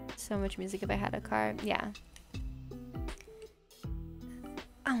 So much music if I had a car. Yeah.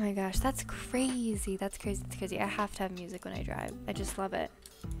 Oh my gosh, that's crazy. That's crazy. I have to have music when I drive. I just love it.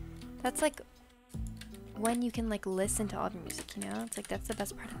 That's like when you can like listen to all the music, you know? It's like that's the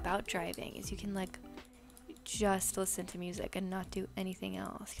best part about driving is you can like just listen to music and not do anything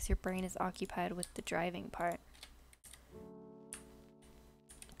else because your brain is occupied with the driving part.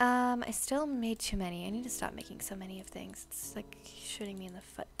 I still made too many. I need to stop making so many of things. It's like shooting me in the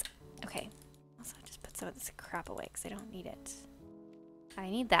foot. Okay. Also, just put some of this crap away because I don't need it. I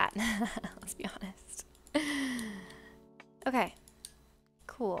need that. Let's be honest. Okay.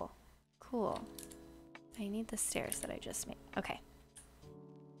 Cool. I need the stairs that I just made. Okay.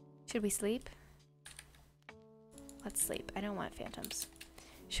 Should we sleep? Let's sleep. I don't want phantoms.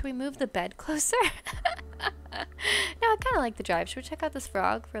 Should we move the bed closer? No, I kind of like the drive. Should we check out this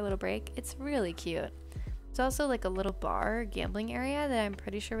frog for a little break? It's really cute. It's also like a little bar gambling area that I'm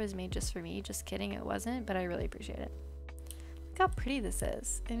pretty sure was made just for me. Just kidding, it wasn't, but I really appreciate it. Look how pretty this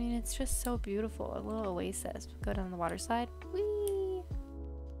is. I mean, it's just so beautiful. A little oasis. Go down the water slide. Whee!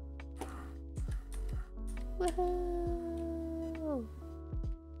 Woohoo!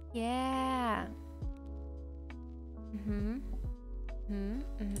 Yeah!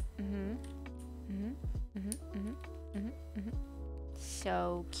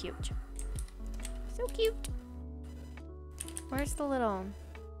 So cute. So cute. Where's the little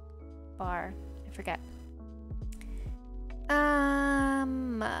bar? I forget.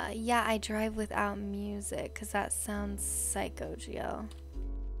 Yeah, I drive without music because that sounds psycho, GL.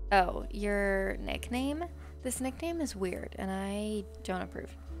 Oh, your nickname? This nickname is weird and I don't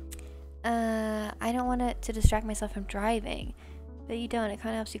approve. I don't want it to distract myself from driving. But you don't. It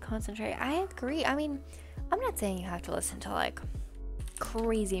kind of helps you concentrate. I agree. I mean, I'm not saying you have to listen to like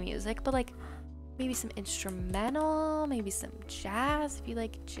crazy music, but like maybe some instrumental, maybe some jazz if you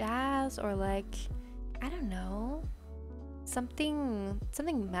like jazz, or like, I don't know, something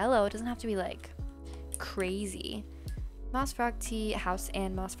mellow. It doesn't have to be like crazy. Moss Frog Tea House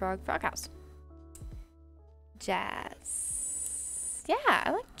and Moss Frog Frog House. Jazz. Yeah,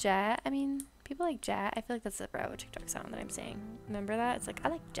 I like jazz. I mean, people like jazz. I feel like that's the Bravo TikTok song that I'm saying. Remember that? It's like, I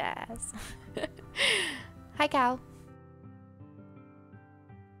like jazz. Hi, cow.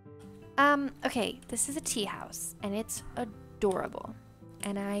 Okay, this is a tea house, and it's adorable,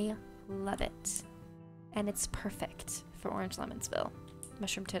 and I love it, and it's perfect for Orange Lemonsville,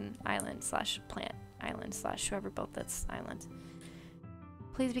 Mushroomton Island / Plant Island / whoever built this island.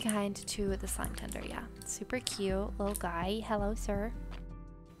 Please be kind to the slime tender. Yeah, super cute little guy. Hello, sir.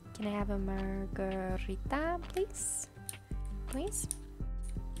 Can I have a margarita, please? Please.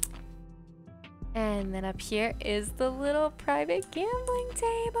 And then up here is the little private gambling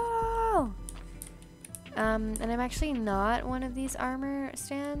table. And I'm actually not one of these armor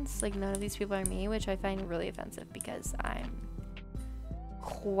stands. Like, none of these people are me, which I find really offensive because I'm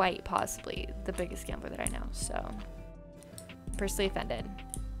quite possibly the biggest gambler that I know. So, I'm personally offended.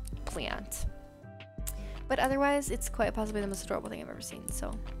 Plant. But otherwise, it's quite possibly the most adorable thing I've ever seen.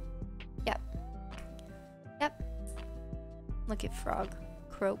 So, yep. Yep. Look at Frog.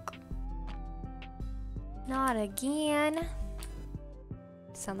 Croak. Not again.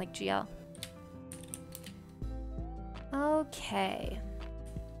 Sound like GL. Okay.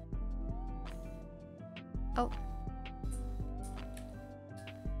 Oh.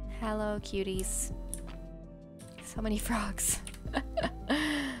 Hello, cuties. So many frogs.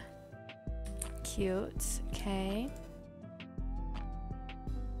 Cute. Okay.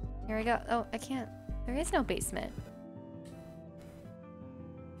 Here we go. Oh, I can't. There is no basement.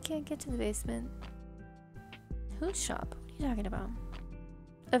 Can't get to the basement. Whose shop? What are you talking about?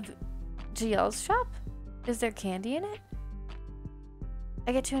 Of GL's shop? Is there candy in it?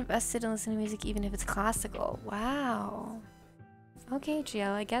 I get too invested in listening to music even if it's classical. Wow. Okay, GL,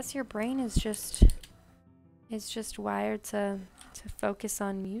 I guess your brain is just wired to focus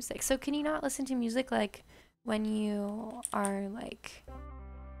on music. So can you not listen to music like when you are like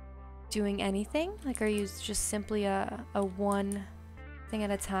doing anything? Like, are you just simply a one thing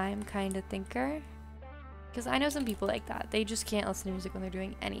at a time kind of thinker? Because I know some people like that. They just can't listen to music when they're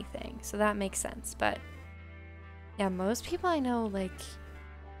doing anything. So that makes sense. But yeah, most people I know like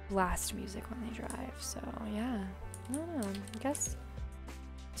blast music when they drive. So yeah, I don't know. I guess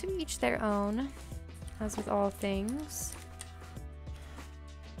to each their own, as with all things.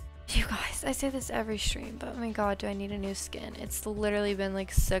 You guys, I say this every stream, but oh my god, do I need a new skin? It's literally been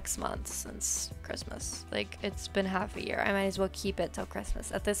like 6 months since Christmas. Like, it's been half a year. I might as well keep it till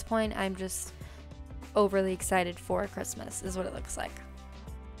Christmas. At this point, I'm just overly excited for Christmas is what it looks like.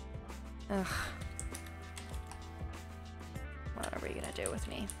 Ugh. What are we gonna do with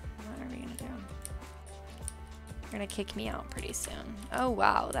me? What are we gonna do? You're gonna kick me out pretty soon. Oh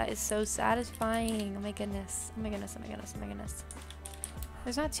wow, that is so satisfying. Oh my goodness. Oh my goodness, oh my goodness, oh my goodness.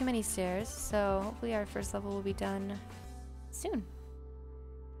 There's not too many stairs, so hopefully our first level will be done soon.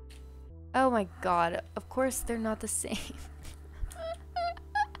 Oh my god, of course they're not the same.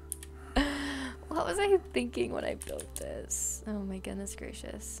 What was I thinking when I built this? Oh my goodness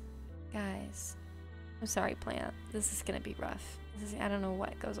gracious. Guys, I'm sorry, plant. This is gonna be rough. I don't know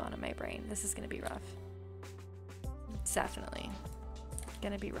what goes on in my brain. This is gonna be rough. It's definitely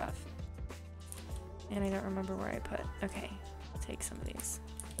gonna be rough. And I don't remember where I put. Okay, I'll take some of these.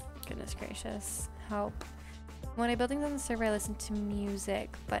 Goodness gracious. Help. When I'm building on the server, I listen to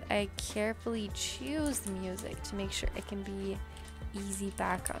music, but I carefully choose the music to make sure it can be easy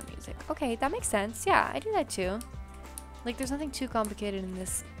background music. Okay, that makes sense. Yeah, I do that too. Like, there's nothing too complicated in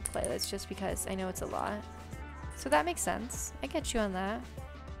this playlist just because I know it's a lot. So that makes sense. I get you on that.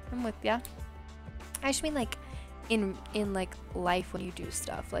 I'm with ya. I just mean like in like life when you do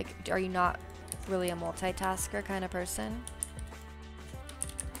stuff. Like, are you not really a multitasker kind of person?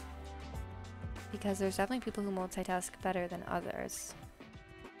 Because there's definitely people who multitask better than others.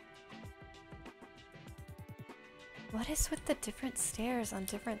 What is with the different stairs on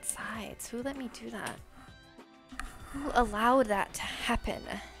different sides? Who let me do that? Who allowed that to happen?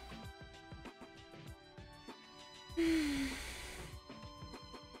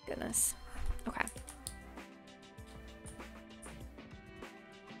 Goodness. Okay.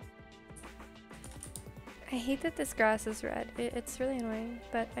 I hate that this grass is red. It's really annoying,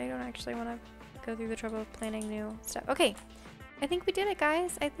 but I don't actually want to go through the trouble of planting new stuff. Okay. I think we did it,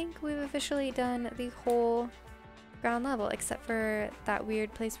 guys. I think we've officially done the whole ground level, except for that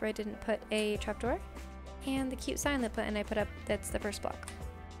weird place where I didn't put a trapdoor, and the cute sign that I put up that's the first block.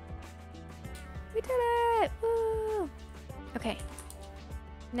 We did it! Woo! Okay.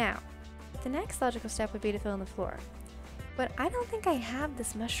 Now, the next logical step would be to fill in the floor. But I don't think I have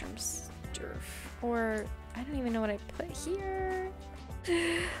this mushroom stuff. Or, I don't even know what I put here.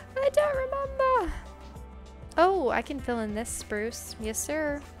 I don't remember. Oh, I can fill in this spruce. Yes,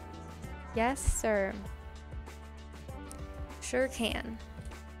 sir. Yes, sir. Sure can.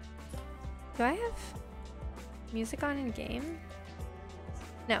 Do I have music on in game?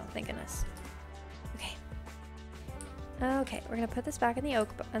 No, thank goodness. Okay. Okay, we're gonna put this back in the oak,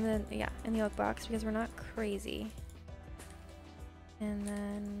 in the oak box because we're not crazy. And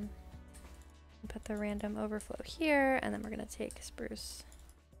then put the random overflow here, and then we're gonna take spruce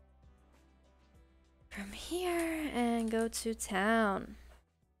from here and go to town.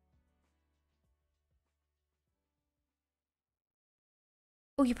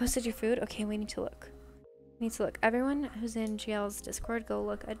 Oh, you posted your food? Okay, we need to look. We need to look. Everyone who's in GL's Discord, go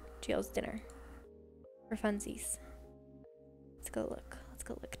look at GL's dinner. For funsies. Let's go look. Let's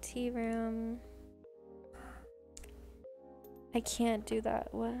go look. Tea room. I can't do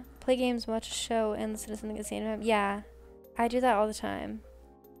that. What? Play games, watch a show, and listen to something at the same time. Yeah, I do that all the time.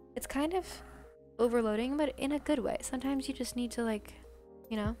 It's kind of overloading, but in a good way. Sometimes you just need to, like,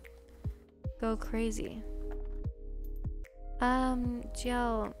 you know, go crazy.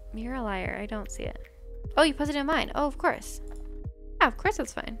 GL, you're a liar. I don't see it. Oh, you posted it in mine. Oh, of course. Yeah, of course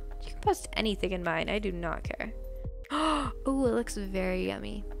that's fine. You can post anything in mine. I do not care. Oh, it looks very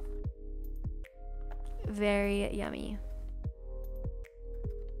yummy. Very yummy.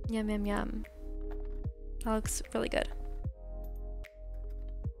 Yum, yum, yum. That looks really good.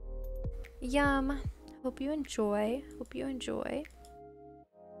 Yum. Hope you enjoy. Hope you enjoy.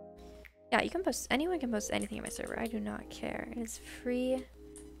 Yeah, you can post, anyone can post anything in my server. I do not care. It is free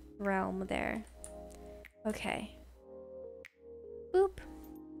realm there. Okay. Boop.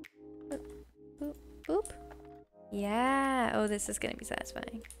 Boop. Boop. Boop. Yeah. Oh, this is gonna be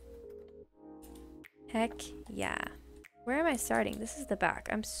satisfying. Heck yeah. Where am I starting? This is the back.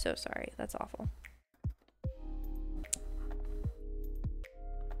 I'm so sorry. That's awful.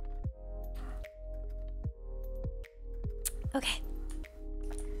 Okay.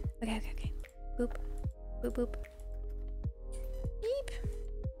 Okay, okay, okay. Boop. Boop, boop. Beep.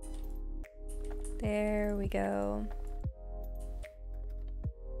 There we go.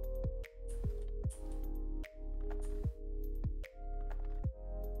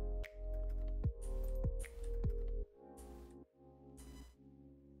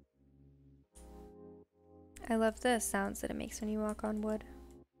 I love the sounds that it makes when you walk on wood.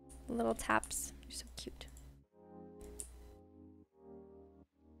 The little taps. They're so cute.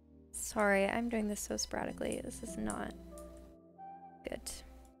 Sorry, I'm doing this so sporadically. This is not good.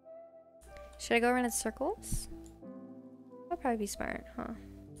 Should I go around in circles? That'd probably be smart, huh?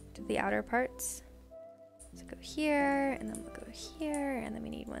 Do the outer parts. So go here, and then we'll go here, and then we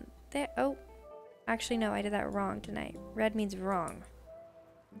need one there. Oh, actually no, I did that wrong, didn't I? Red means wrong.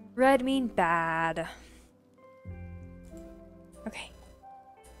 Red mean bad. Okay.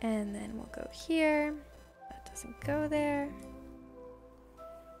 And then we'll go here. That doesn't go there.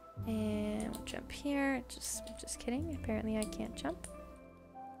 And we'll jump here. Just kidding. Apparently I can't jump.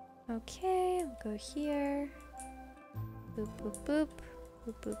 Okay, we'll go here. Boop, boop, boop.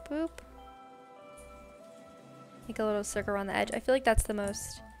 Boop, boop, boop. Make a little circle around the edge. I feel like that's the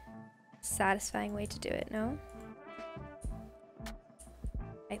most satisfying way to do it, no?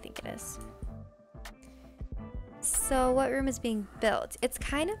 I think it is. So what room is being built? It's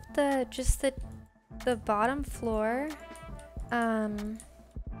kind of just the bottom floor.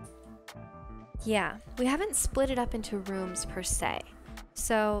 Yeah, we haven't split it up into rooms per se.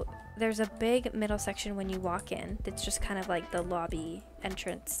 So there's a big middle section when you walk in that's just kind of like the lobby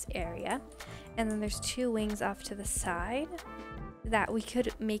entrance area. And then there's two wings off to the side that we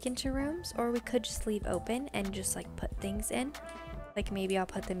could make into rooms, or we could just leave open and just like put things in. Like maybe I'll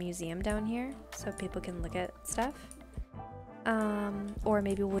put the museum down here so people can look at stuff. Or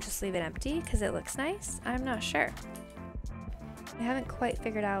maybe we'll just leave it empty because it looks nice. I'm not sure. We haven't quite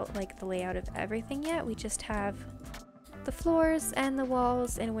figured out like the layout of everything yet. We just have the floors and the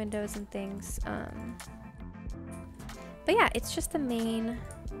walls and windows and things. But yeah, it's just the main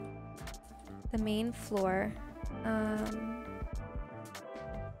floor.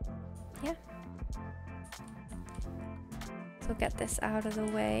 Yeah. So get this out of the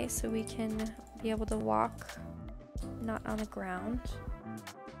way so we can be able to walk not on the ground.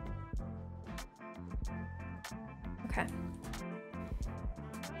 Okay.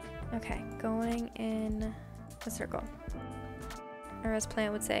 Okay, going in a circle. Or as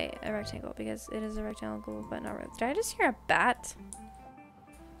Plant would say, a rectangle, because it is a rectangle, but not really. Did I just hear a bat?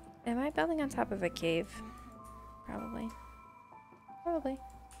 Am I building on top of a cave? Probably. Probably.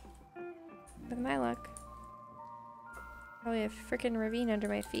 With my luck. Probably a freaking ravine under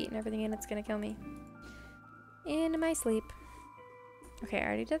my feet and everything in it's gonna kill me. In my sleep. Okay, I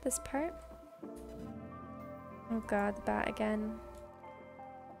already did this part. Oh god, the bat again.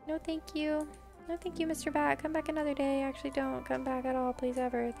 No thank you. No thank you, Mr. Bat. Come back another day. Actually, don't come back at all, please,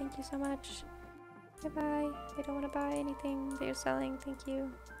 ever. Thank you so much. Goodbye. I don't want to buy anything that you're selling. Thank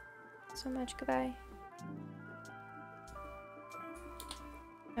you so much. Goodbye.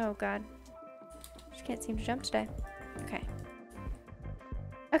 Oh god. Just can't seem to jump today. Okay.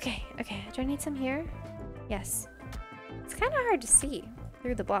 Okay, okay. Do I need some here? Yes. It's kind of hard to see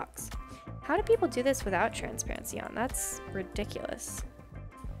through the blocks. How do people do this without transparency on? That's ridiculous.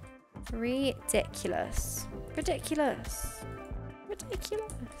 Ridiculous. Ridiculous.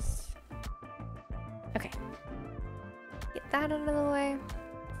 Ridiculous. Okay. Get that out of the way.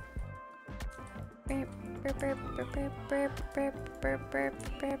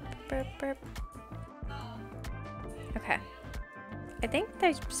 Okay. I think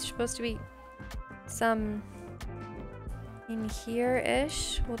there's supposed to be some in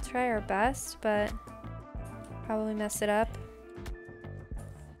here-ish. We'll try our best, but probably mess it up.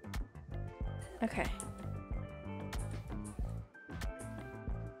 Okay.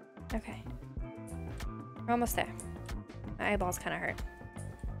 Okay. We're almost there. My eyeballs kind of hurt.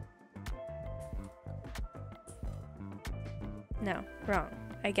 No, wrong.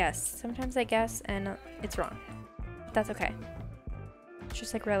 I guess. Sometimes I guess and it's wrong. But that's okay. It's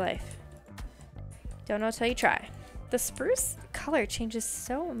just like real life. Don't know till you try. The spruce color changes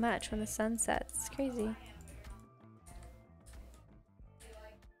so much when the sun sets. It's crazy.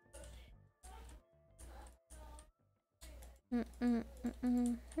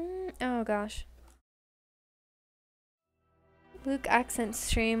 Oh gosh. Luke accent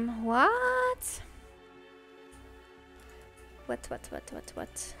stream. What? What?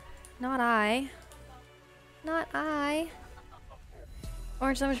 Not I. Not I.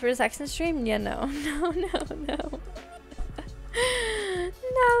 Orange so much for this accent stream? Yeah, no.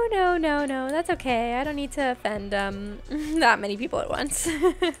 No. That's okay. I don't need to offend that many people at once.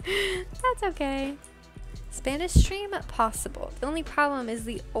 That's okay. Spanish stream? Possible. The only problem is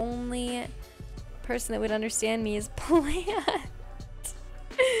the only person that would understand me is Plant.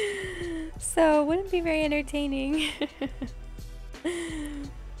 So, wouldn't be very entertaining.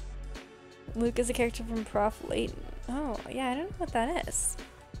 Luke is a character from Prof. Layton. Oh, yeah, I don't know what that is.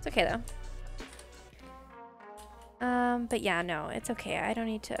 It's okay, though. But yeah, no, it's okay. I don't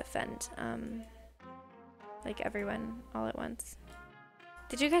need to offend, like, everyone all at once.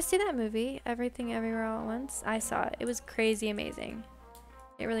 Did you guys see that movie, Everything Everywhere All at Once? I saw it. It was crazy amazing.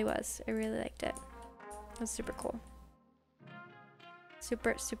 It really was. I really liked it. It was super cool.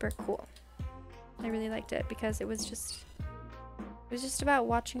 Super, super cool. I really liked it because it was just about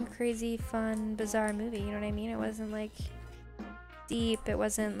watching a crazy, fun, bizarre movie, you know what I mean? It wasn't like deep, it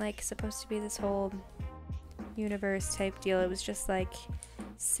wasn't like supposed to be this whole universe type deal. It was just like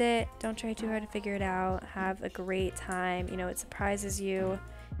sit, don't try too hard to figure it out, have a great time, you know, it surprises you,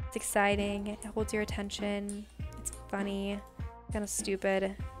 it's exciting, it holds your attention, it's funny, kind of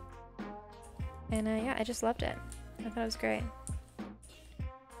stupid, and yeah, I just loved it. I thought it was great.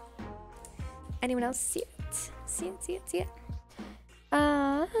 Anyone else see it? See it?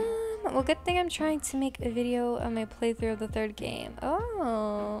 Well, good thing I'm trying to make a video of my playthrough of the third game.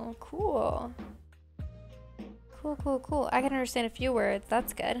 Oh, cool. Cool. I can understand a few words.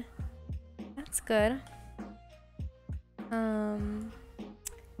 That's good. That's good. Oh.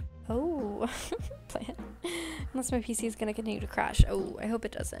 Plan. Unless my PC is gonna continue to crash. Oh, I hope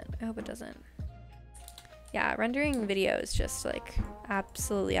it doesn't. Yeah, rendering video is just like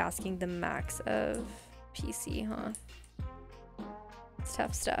absolutely asking the max of PC, huh? It's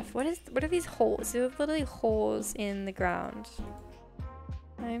tough stuff. What are these holes? They're literally holes in the ground.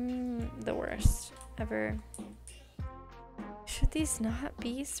 I'm the worst ever. Should these not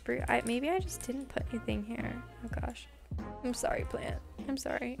be spruce? Maybe I just didn't put anything here. Oh gosh. I'm sorry, Plant. I'm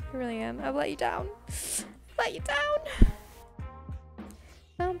sorry. I really am. I've let you down. Let you down.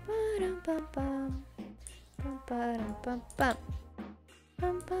 Bum ba dum bum. Bum ba dum bum bum.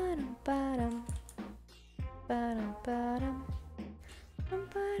 Bum ba dum ba dum. Ba dum ba dum.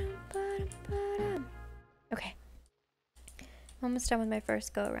 Okay. Almost done with my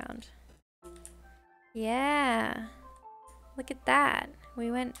first go around. Yeah. Look at that.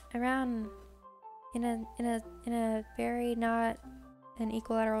 We went around in a very not an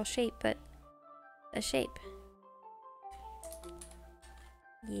equilateral shape, but a shape.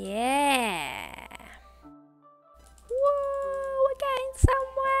 Yeah. Whoa, we're getting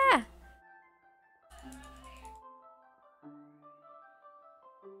somewhere.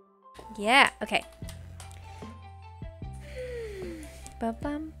 Yeah, okay. I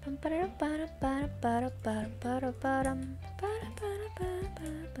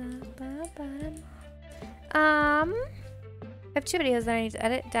have 2 videos that I need to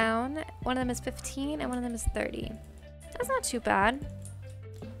edit down. One of them is 15 and one of them is 30. That's not too bad.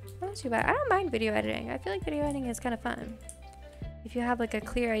 Not too bad. I don't mind video editing. I feel like video editing is kind of fun. If you have like a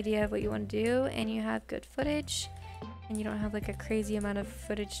clear idea of what you want to do and you have good footage and you don't have like a crazy amount of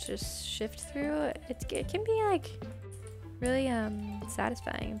footage to shift through, it can be like really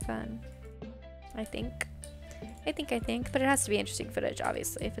satisfying and fun. I think, but it has to be interesting footage,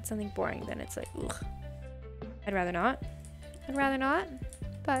 obviously. If it's something boring, then it's like, ugh. I'd rather not,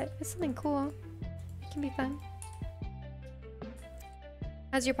 but it's something cool. It can be fun.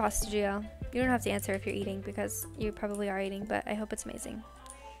 How's your pasta, GL? You don't have to answer if you're eating because you probably are eating, but I hope it's amazing.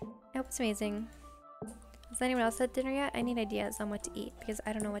 I hope it's amazing. Has anyone else had dinner yet? I need ideas on what to eat because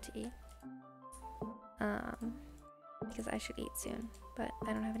I don't know what to eat. Because I should eat soon, but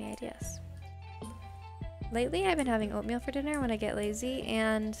I don't have any ideas. Lately, I've been having oatmeal for dinner when I get lazy,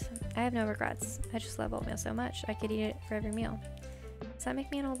 and I have no regrets. I just love oatmeal so much. I could eat it for every meal. Does that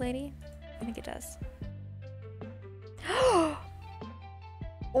make me an old lady? I think it does.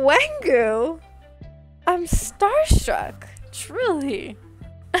 Wengu! I'm starstruck. Truly.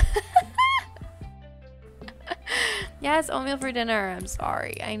 Yes, oatmeal for dinner. I'm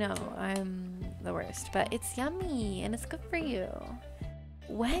sorry. I know. I'm the worst. But it's yummy, and it's good for you.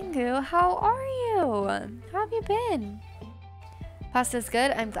 Wengu, how are you? How have you been? Pasta's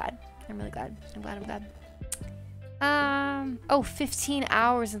good? I'm glad. I'm really glad. I'm glad. Oh, 15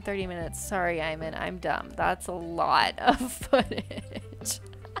 hours and 30 minutes. Sorry, I'm dumb. That's a lot of footage.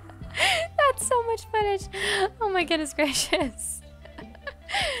 That's so much footage. Oh my goodness gracious.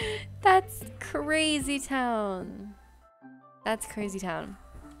 That's crazy town. That's crazy town.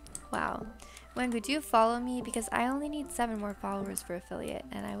 Wow. Wengu, do you follow me? Because I only need 7 more followers for affiliate,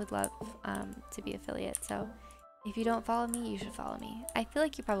 and I would love to be affiliate. So if you don't follow me, you should follow me. I feel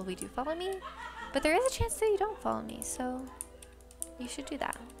like you probably do follow me, but there is a chance that you don't follow me, so you should do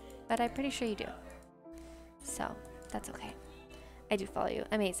that. But I'm pretty sure you do. So that's okay. I do follow you.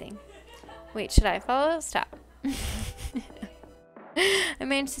 Amazing. Wait, should I follow? Stop. I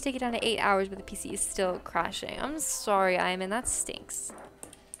managed to take it down to 8 hours, but the PC is still crashing. I'm sorry, Iman. That stinks.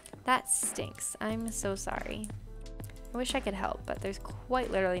 That stinks. I'm so sorry. I wish I could help, but there's quite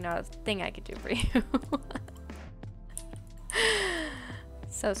literally not a thing I could do for you.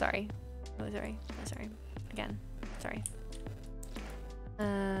 So sorry. Really sorry. Really sorry. Again. Sorry.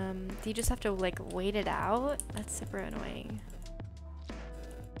 Do you just have to like wait it out? That's super annoying.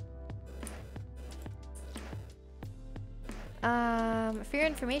 For your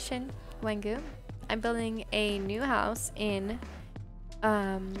information, Wengu, I'm building a new house in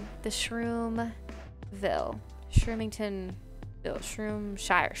the Shroomville. Shroomingtonville.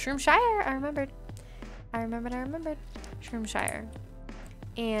 Shroomshire. Shroomshire! I remembered. Shroomshire.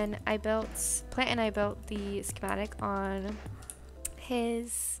 And Plant and I built the schematic on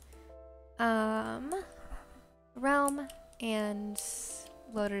his realm and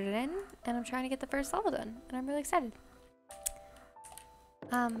loaded it in, and I'm trying to get the first level done, and I'm really excited.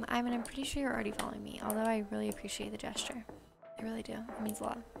 I'm pretty sure you're already following me, although I really appreciate the gesture. I really do. It means a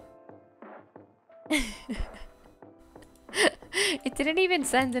lot. It didn't even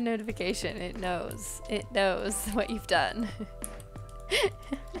send a notification. It knows. It knows what you've done.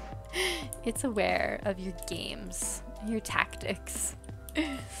 It's aware of your games, your tactics.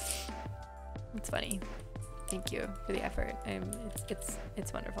 It's funny. Thank you for the effort.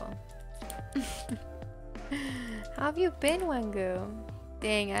 It's wonderful. How have you been, Wengu?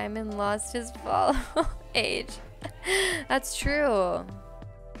 Dang, I'm lost his follow age. That's true.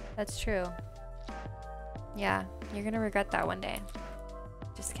 That's true. Yeah, you're gonna regret that one day.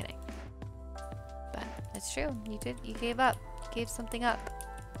 Just kidding. But it's true. You gave up. Gave something up.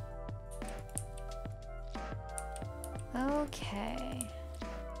 Okay.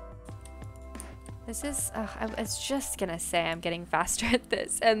 This is, I was just gonna say I'm getting faster at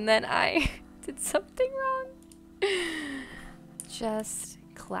this, and then I did something wrong. Just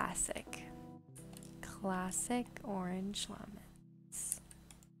classic. Classic orange lemons.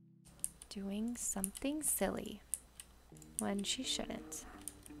 Doing something silly when she shouldn't.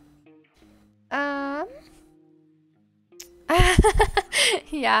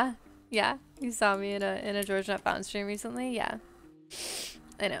 Yeah. You saw me in a George Nut Fountain stream recently? Yeah.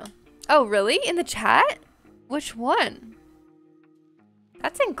 I know. Oh, really? In the chat? Which one?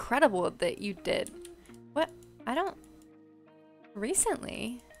 That's incredible that you did. What? I don't...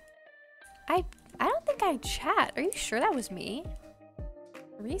 Recently? I don't think I chat. Are you sure that was me?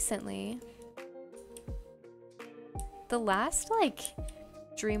 Recently? The last, like,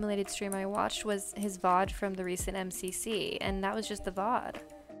 dream-related stream I watched was his VOD from the recent MCC, and that was just the VOD.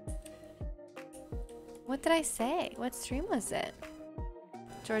 What did I say? What stream was it?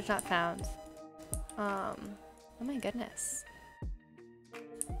 George not found. Oh my goodness.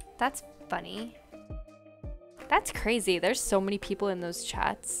 That's funny. That's crazy. There's so many people in those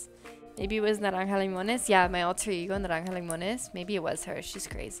chats. Maybe it was Naranja Limones. Yeah, my alter ego, Naranja Limones. Maybe it was her. She's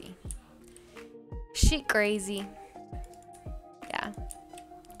crazy. She crazy. Yeah.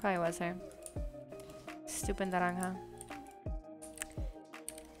 Probably was her. Stupid Naranja.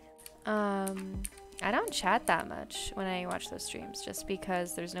 I don't chat that much when I watch those streams, just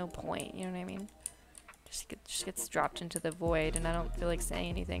because there's no point, you know what I mean? Just gets dropped into the void, and I don't feel like saying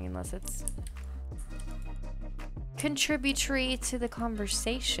anything unless it's contributory to the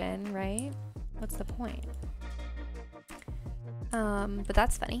conversation, right? What's the point? But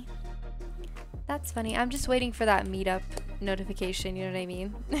that's funny. That's funny. I'm just waiting for that meetup notification, you know what I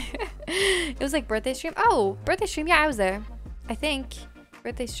mean? It was like birthday stream. Oh, birthday stream. Yeah, I was there. I think.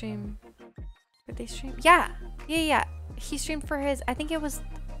 Birthday stream. Birthday stream. Yeah. Yeah. He streamed for his, I think it was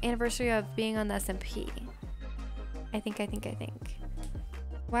anniversary of being on the SMP. I think.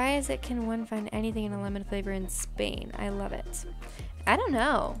 Why is it, can one find anything in a lemon flavor in Spain? I love it. I don't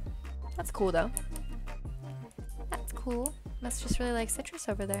know. That's cool though. That's cool. Must just really like citrus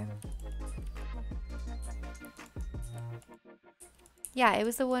over there. Yeah, it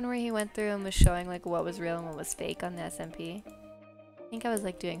was the one where he went through and was showing like what was real and what was fake on the SMP. I think I was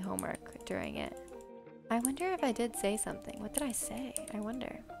like doing homework during it. I wonder if I did say something. What did I say? I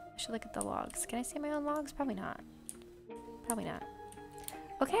wonder. I should look at the logs. Can I see my own logs? Probably not. Probably not.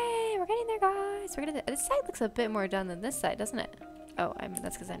 Okay, we're getting there, guys. We're gonna. This side looks a bit more done than this side, doesn't it? Oh,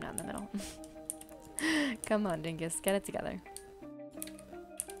 that's because I'm not in the middle. Come on, Dingus, get it together.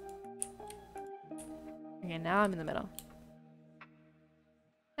 Okay, now I'm in the middle.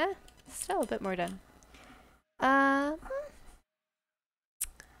 Still a bit more done. I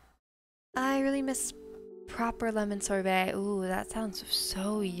really miss proper lemon sorbet. Ooh, that sounds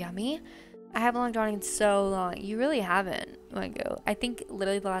so yummy. I haven't logged on in so long. You really haven't, Wango. I think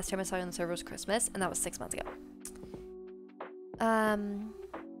literally the last time I saw you on the server was Christmas, and that was 6 months ago.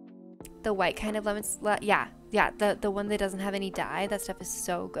 The white kind of lemon, yeah, the one that doesn't have any dye. That stuff is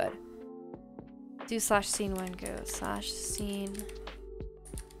so good. Do /scene Wango, /scene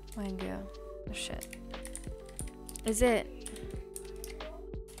Wango. Oh shit. Is it?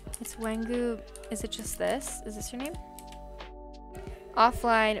 It's Wango. Is it just this? Is this your name?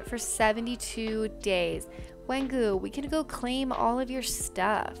 Offline for 72 days. Wango, we can go claim all of your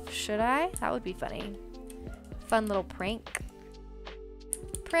stuff. Should I? That would be funny. Fun little prank.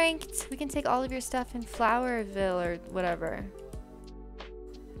 Pranked. We can take all of your stuff in Flowerville or whatever.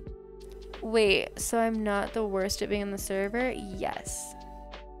 Wait, so I'm not the worst at being on the server? Yes.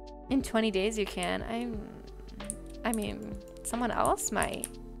 In 20 days you can. I mean, someone else might.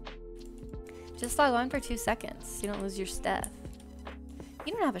 Just log on for 2 seconds. So you don't lose your stuff.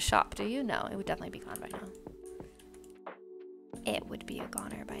 You don't have a shop, do you? No, it would definitely be gone by now. It would be a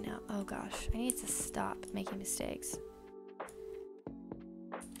goner by now. Oh gosh, I need to stop making mistakes.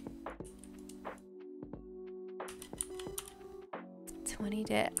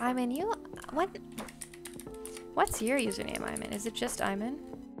 I mean, you, what's your username, Iman? Is it just Iman?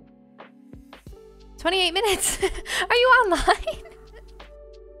 28 minutes. Are you online?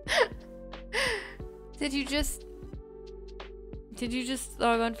 Did you just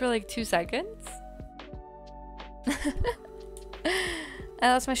log on for like 2 seconds?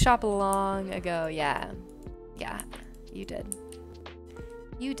 I lost my shop long ago. Yeah, you did.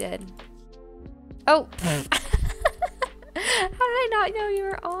 You did. Oh. How did I not know you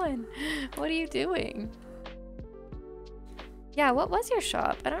were on? What are you doing? Yeah, what was your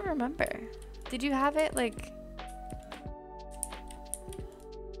shop? I don't remember. Did you have it like...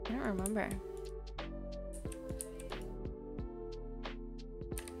 I don't remember.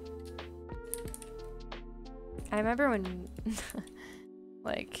 I remember when...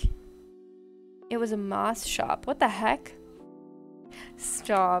 like... It was a moss shop. What the heck?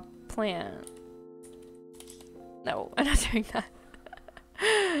 Stop. Plant. No, I'm not doing that.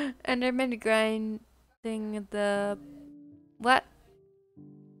 Enderman grinding the... What?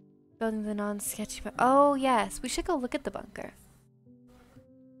 Building the non-sketchy... Oh, yes. We should go look at the bunker.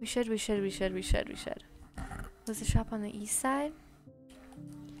 We should. Was the shop on the east side?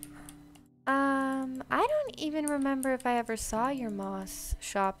 I don't even remember if I ever saw your moss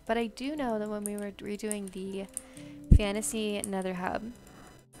shop, but I do know that when we were redoing the Fantasy Nether Hub,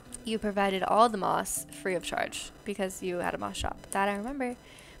 you provided all the moss free of charge because you had a moss shop. That I remember,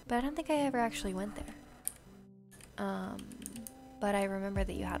 but I don't think I ever actually went there. But I remember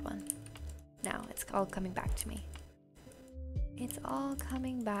that you had one. Now it's all coming back to me. It's all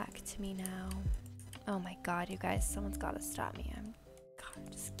coming back to me now. Oh my god, you guys, someone's gotta stop me.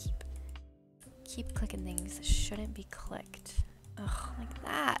 God, just keep clicking things that shouldn't be clicked. Ugh, like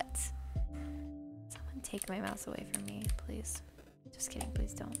that. Someone take my mouse away from me, please. Just kidding,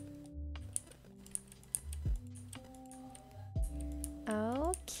 please don't.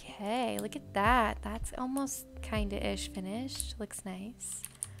 Okay, look at that. That's almost kinda-ish finished. Looks nice.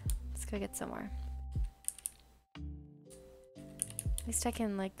 Let's go get some more. At least I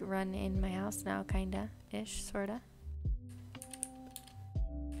can like run in my house now, kinda-ish, sorta.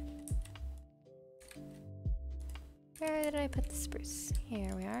 Where did I put the spruce?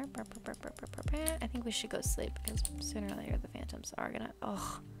 Here we are. I think we should go sleep because sooner or later the phantoms are gonna.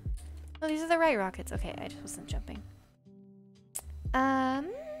 Oh, these are the right rockets. Okay, I just wasn't jumping.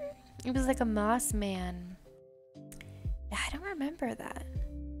 It was like a moss man. Yeah, I don't remember that.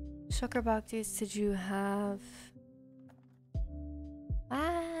 Shulker Bhaktis, did you have?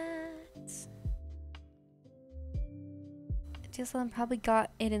 What? Giselin probably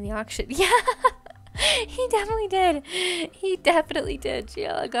got it in the auction. Yeah, he definitely did. He definitely did.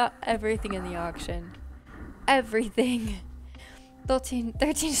 Giella got everything in the auction. Everything. 13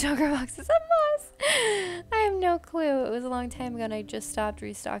 sugar boxes of moss. I have no clue. It was a long time ago and I just stopped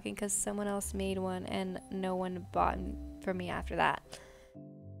restocking because someone else made one and no one bought from me after that.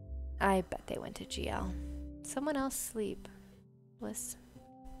 I bet they went to GL. Someone else sleep. Bliss.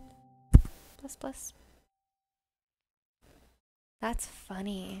 Bliss, bliss. That's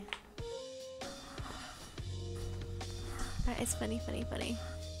funny. That is funny, funny, funny.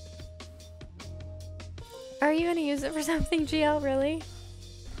 Are you gonna use it for something, GL? Really?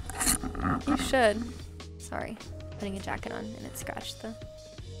 You should. Sorry. Putting a jacket on and it scratched the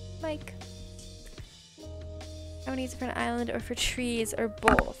mic. I want to use it for an island or for trees or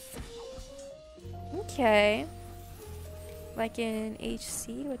both. Okay. Like in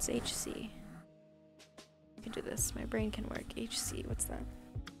HC? What's HC? I can do this. My brain can work. HC. What's that?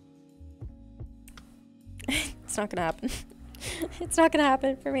 It's not gonna happen. It's not gonna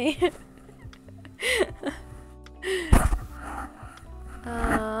happen for me.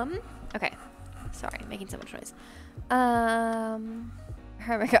 Okay. Sorry, making so much noise.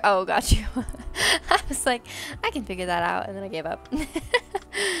 Oh, got you. I was like, I can figure that out, and then I gave up.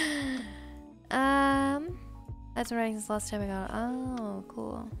 That's been writing since last time I got it. Oh,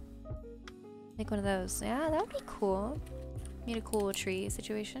 cool. Make one of those. Yeah, that would be cool. Need a cool tree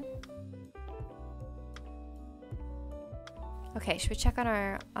situation. Okay, should we check on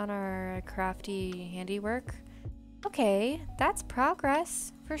our crafty handiwork? Okay, that's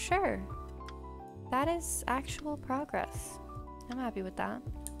progress for sure. That is actual progress. I'm happy with that.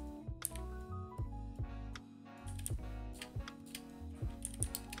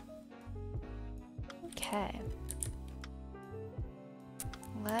 Okay.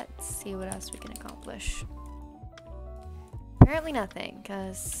 Let's see what else we can accomplish. Apparently nothing,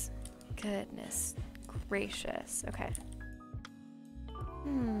 because goodness gracious. Okay.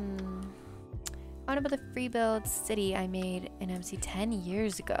 What about the free build city I made in MC 10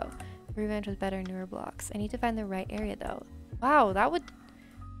 years ago? Revamped with better newer blocks. I need to find the right area though. Wow, that would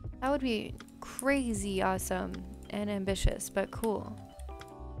be crazy awesome and ambitious, but cool.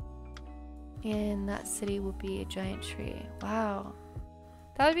 And that city will be a giant tree. Wow.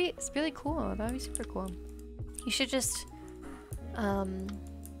 That would be really cool. That would be super cool. You should just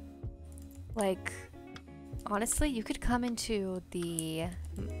like honestly, you could come into the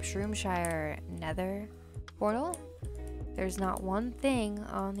Shroomshire Nether portal. There's not one thing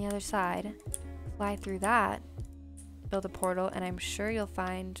on the other side. Fly through that, build a portal, and I'm sure you'll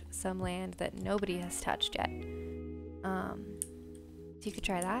find some land that nobody has touched yet. So you could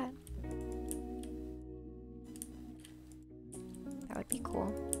try that. That would be cool.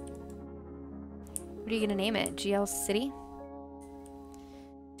 What are you gonna name it? GL City?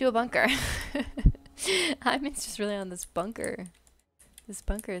 Do a bunker. I'm just really on this bunker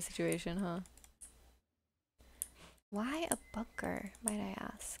situation, huh? Why a bunker, might I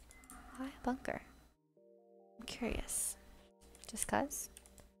ask? Why a bunker? I'm curious. Just cause?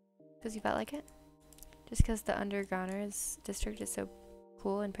 Because you felt like it? Just because the Undergrounders district is so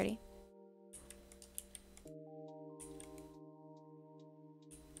cool and pretty?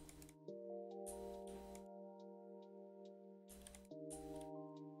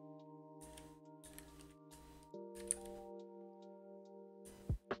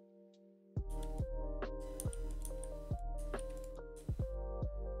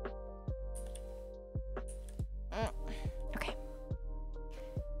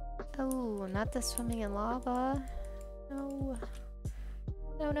 Oh, not the swimming in lava. No.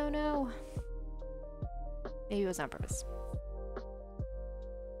 No, no, no. Maybe it was on purpose.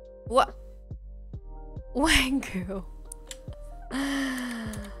 What? Wangu.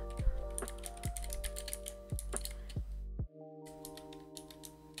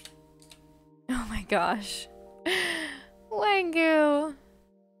 Oh my gosh. Wangu.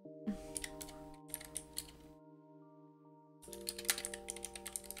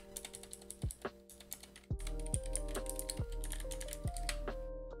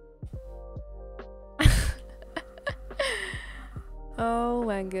 Oh,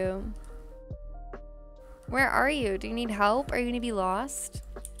 Wangu. Where are you? Do you need help? Are you gonna be lost?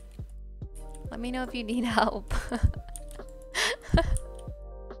 Let me know if you need help.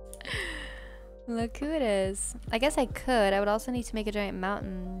 Look who it is. I guess I could. I would also need to make a giant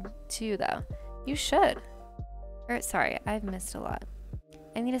mountain too, though. You should. Or, sorry, I've missed a lot.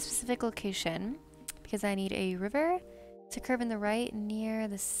 I need a specific location because I need a river to curve in the right near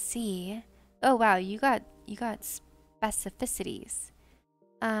the sea. Oh wow, you got specificities.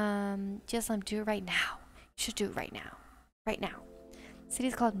 Just do it right now. You should do it right now. Right now.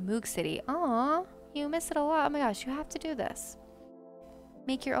 City's called Moog City. Aw, you miss it a lot. Oh my gosh, you have to do this.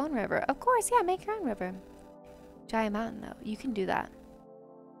 Make your own river. Of course, yeah, make your own river. Giant mountain, though. You can do that.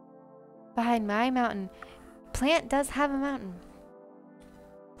 Behind my mountain. Plant does have a mountain.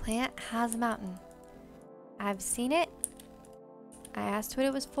 Plant has a mountain. I've seen it. I asked what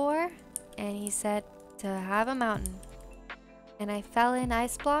it was for, and he said to have a mountain. And I fell in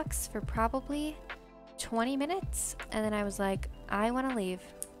ice blocks for probably 20 minutes, and then I was like, I want to leave.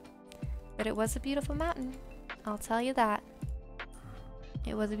 But it was a beautiful mountain. I'll tell you that.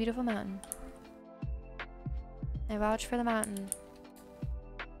 It was a beautiful mountain. I vouch for the mountain.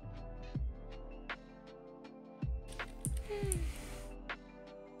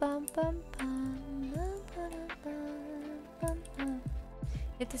 Bum, bum, bum, bum, bum, bum, bum.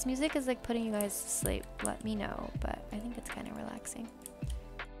 If this music is like putting you guys to sleep, let me know, but I think it's kind of relaxing.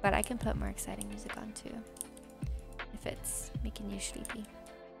 But I can put more exciting music on too, if it's making you sleepy.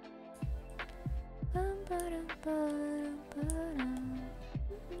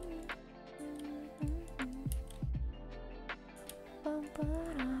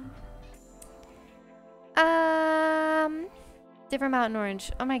 Different mountain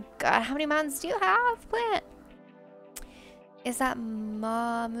orange. Oh my god, how many mountains do you have, Plant? Is that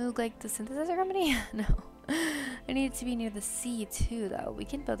Moog like the synthesizer company? No. I need it to be near the sea too, though. We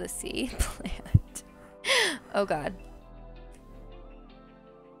can build a sea plant. Oh god.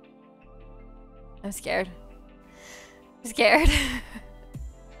 I'm scared. I'm scared.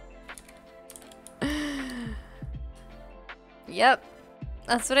 Yep.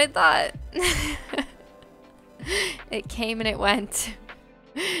 That's what I thought. It came and it went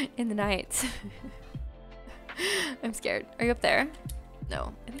in the night. I'm scared. Are you up there?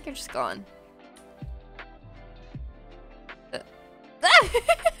 No, I think you're just gone.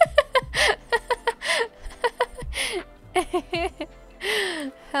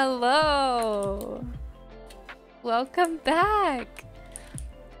 Hello. Welcome back.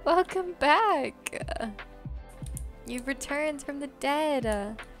 Welcome back. You've returned from the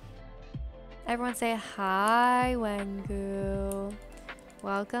dead. Everyone say hi, Wangu.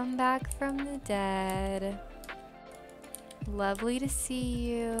 Welcome back from the dead. Lovely to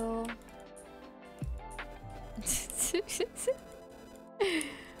see you.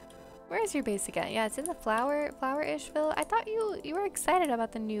 Where's your base again? Yeah, it's in the flower-ishville. I thought you were excited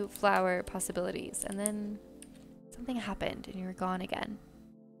about the new flower possibilities, and then something happened and you were gone again.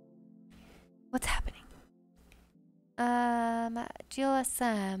 What's happening?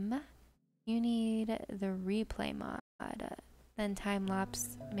 GLSM, you need the replay mod, then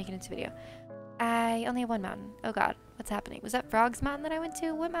time-lapse, make it into video. I only have one mountain. Oh god, what's happening? Was that Frog's Mountain that I went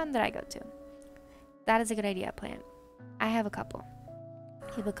to? What mountain did I go to? That is a good idea, Plant. I have a couple.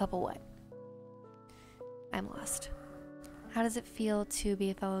 You have a couple what? I'm lost. How does it feel to be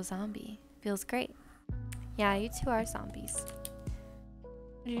a fellow zombie? Feels great. Yeah, you two are zombies.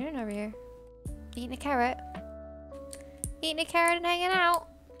 What are you doing over here? Eating a carrot. Eating a carrot and hanging out.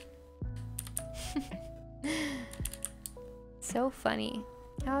 So funny.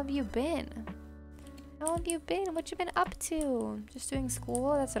 How have you been? How have you been? What you been up to? Just doing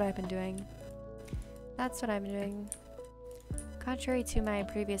school? That's what I've been doing. That's what I'm doing. Contrary to my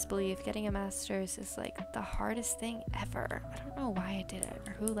previous belief, getting a master's is like the hardest thing ever. I don't know why I did it,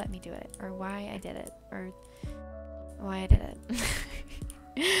 or who let me do it, or why I did it, or why I did it.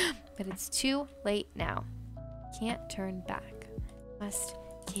 But it's too late now. Can't turn back. Must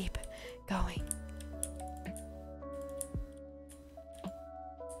keep going.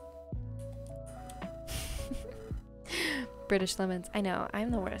 British lemons. I know,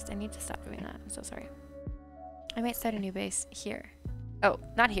 I'm the worst. I need to stop doing that. I'm so sorry. I might start a new base here. Oh,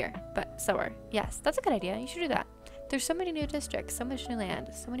 not here, but somewhere. Yes, that's a good idea. You should do that. There's so many new districts, so much new land,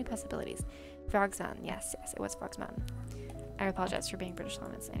 so many possibilities. Frogs Mountain. Yes, yes, it was Frogs Mountain. I apologize for being British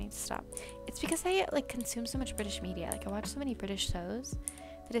lemons. I need to stop. It's because I like consume so much British media. Like I watch so many British shows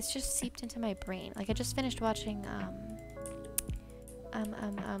that it's just seeped into my brain. Like I just finished watching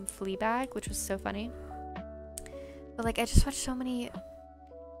Fleabag, which was so funny. But like I just watched so many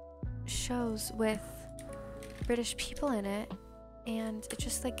shows with British people in it, and it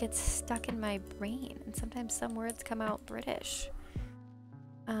just like gets stuck in my brain, and sometimes some words come out British.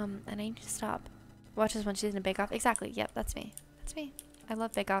 And I need to stop. Watch this one season of Bake Off. Exactly. Yep, that's me. That's me. I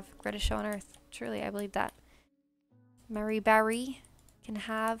love Bake Off. Greatest show on earth. Truly, I believe that. Mary Barry can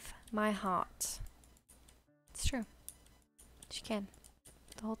have my heart. It's true. She can.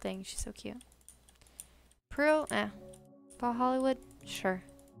 The whole thing. She's so cute. Pearl? Eh. Paul Hollywood? Sure.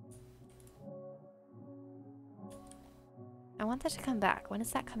 I want that to come back. When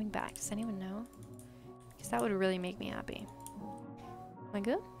is that coming back? Does anyone know? Because that would really make me happy. Am I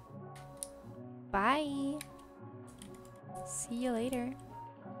good? Bye. See you later.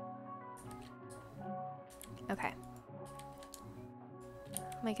 Okay.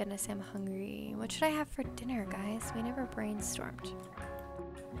 Oh my goodness, I'm hungry. What should I have for dinner, guys? We never brainstormed.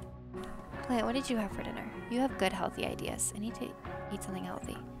 Plant, what did you have for dinner? You have good, healthy ideas. I need to eat something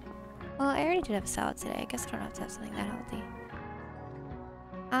healthy. Well, I already did have salad today. I guess I don't have to have something that healthy.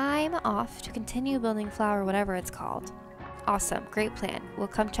 I'm off to continue building flour, whatever it's called. Awesome. Great plan. We'll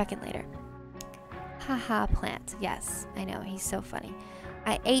come check in later. Haha, Plant. Yes, I know. He's so funny.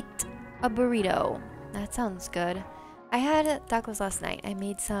 I ate a burrito. That sounds good. I had tacos last night. I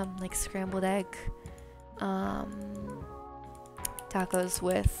made some like scrambled egg tacos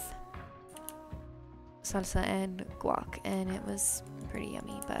with salsa and guac, and it was pretty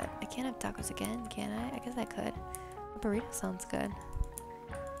yummy. But I can't have tacos again, can I? I guess I could. A burrito sounds good.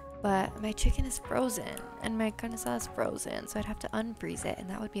 But my chicken is frozen, and my carne asada is frozen, so I'd have to unfreeze it, and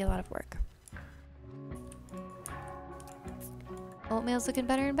that would be a lot of work. Oatmeal's looking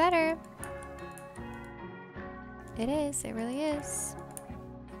better and better. It is. It really is.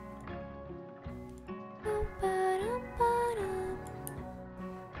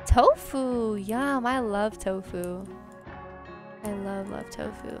 Tofu! Yum! I love tofu. I love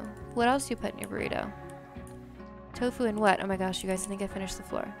tofu. What else do you put in your burrito? Tofu and what? Oh my gosh, you guys, I think I finished the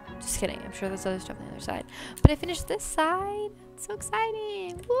floor. Just kidding. I'm sure there's other stuff on the other side. But I finished this side. It's so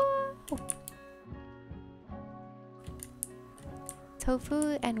exciting. Whoa!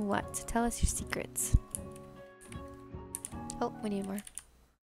 Tofu and what? Tell us your secrets. Oh, we need more.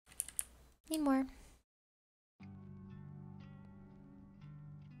 Need more.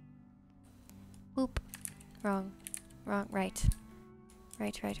 Boop. Wrong. Wrong. Right.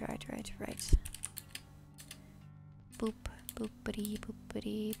 Right. Boop. Boopity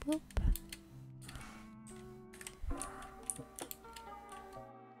boopity boop.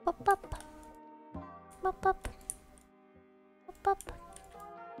 Boop up. Boop up. Boop up.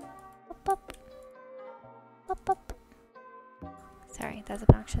 Boop up. Boop up. Sorry, that's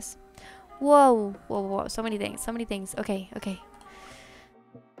obnoxious. Whoa. So many things. Okay.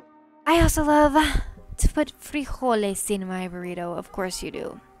 I also love to put frijoles in my burrito. Of course you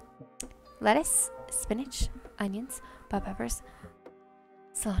do. Lettuce, spinach, onions, bell peppers,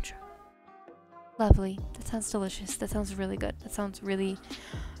 cilantro. Lovely. That sounds delicious. That sounds really good. That sounds really...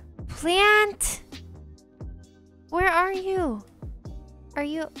 Plant! Where are you? Are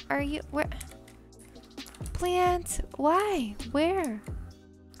you... Where? Plant! Why? Where?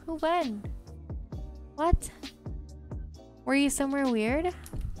 Who, when? What? Were you somewhere weird?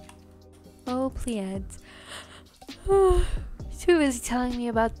 Oh, Plant. Too busy telling me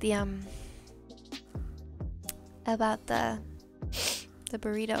about the, the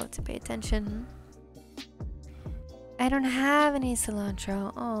burrito to pay attention. I don't have any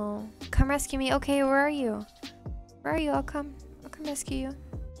cilantro. Oh, come rescue me. Okay, where are you? Where are you? I'll come rescue you.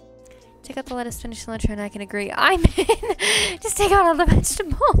 Take out the lettuce, spinach, cilantro, and I can agree. I'm in. Just take out all the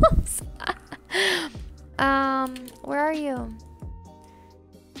vegetables. Where are you?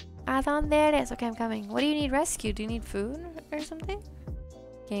 There it is. Okay, I'm coming. What do you need rescued? Do you need food or something?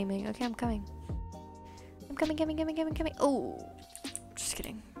 Gaming. Okay, I'm coming. I'm coming. Oh, just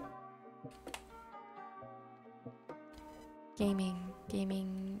kidding. Gaming.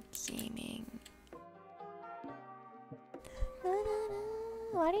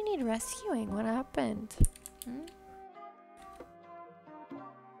 Why do you need rescuing? What happened?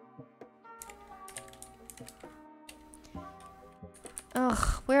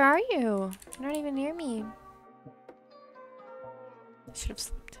 Ugh, where are you? You're not even near me. Should have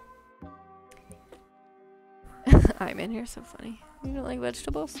slept. I'm in here, so funny. You don't like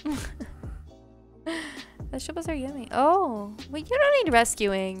vegetables? Vegetables are yummy. Oh, wait, you don't need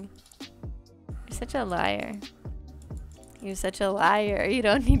rescuing. You're such a liar. You're such a liar. You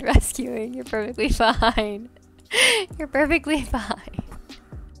don't need rescuing. You're perfectly fine. You're perfectly fine.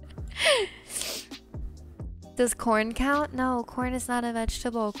 Does corn count? No, corn is not a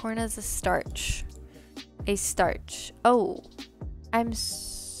vegetable. Corn is a starch. A starch. Oh,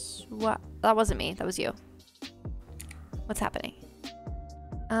 what? That wasn't me. That was you. What's happening?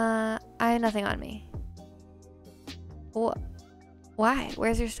 I have nothing on me. Why?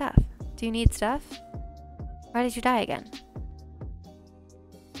 Where's your stuff? Do you need stuff? Why did you die again?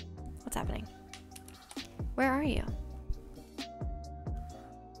 What's happening? Where are you?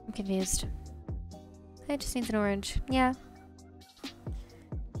 I'm confused. It just needs an orange. Yeah.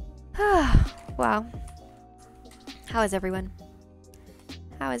 Wow. How is everyone?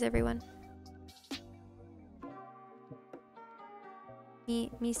 How is everyone?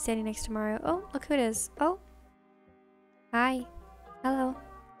 Me standing next to Mario. Oh, look who it is. Oh. Hi. Hello.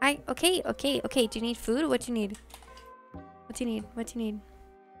 Hi. Okay. Do you need food? What do you need? What do you need? What do you need?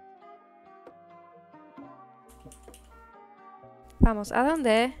 Vamos. ¿A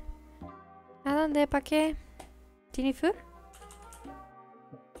dónde? ¿A dónde? ¿Pa qué? Do you need food?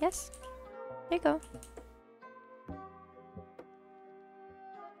 Yes. There you go.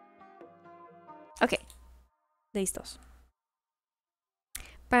 Okay. Listos.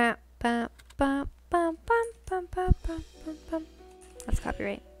 That's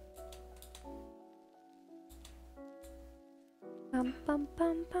copyright.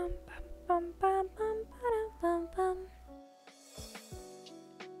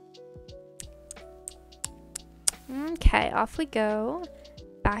 Okay, off we go.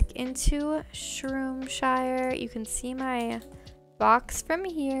 Back into Shroomshire. You can see my box from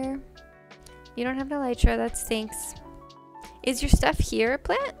here. You don't have no elytra, that stinks. Is your stuff here,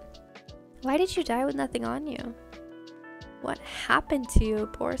 plant? Why did you die with nothing on you? What happened to you,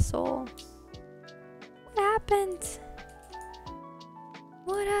 poor soul? What happened?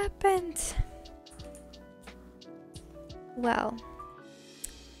 What happened? Well,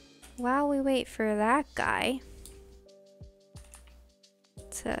 while we wait for that guy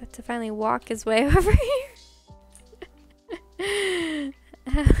to finally walk his way over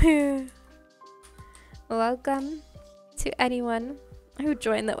here. Welcome to anyone who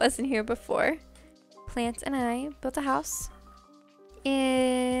joined that wasn't here before. Plant and I built a house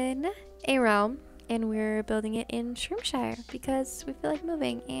in a realm, and we're building it in Shroomshire because we feel like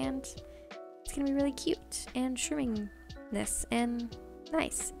moving, and it's gonna be really cute and shroomingness and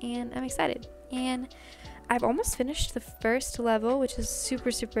nice, and I'm excited. And I've almost finished the first level, which is super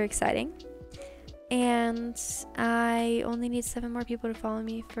exciting, and I only need 7 more people to follow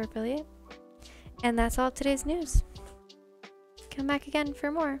me for affiliate. And that's all today's news. Come back again for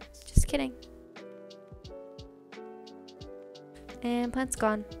more. Just kidding. And Plant's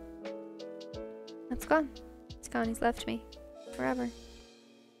gone. Plant's gone. He's gone. He's left me forever.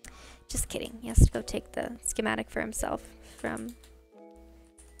 Just kidding. He has to go take the schematic for himself from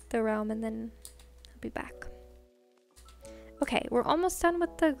the realm, and then he'll be back. Okay, we're almost done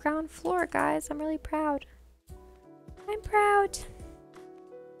with the ground floor, guys. I'm really proud. I'm proud.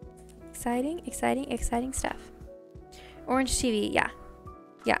 Exciting stuff. Orange TV, yeah.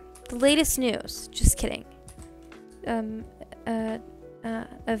 The latest news. Just kidding.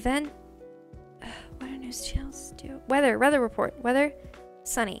 Event. What do news channels do? Weather report. Weather,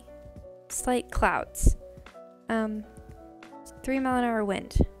 sunny. Slight clouds. 3-mile-an-hour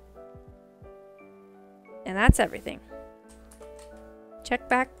wind. And that's everything. Check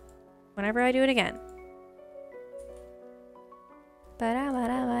back whenever I do it again.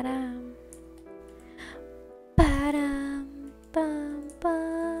 Ba-da-ba-da-ba-dam. Ba-dam, bum,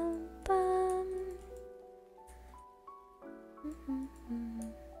 bum, bum.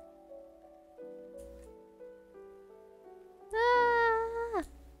 Ah.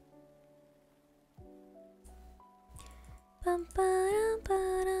 Bum, ba-dam,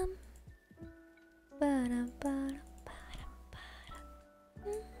 ba-dam. Ba-dam, ba-dam, ba-dam,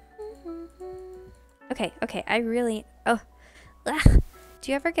 ba-dam. Okay, I really... Oh. Ugh.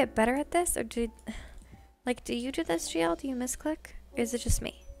 Do you ever get better at this, or do you do this, GL? Do you misclick? Or is it just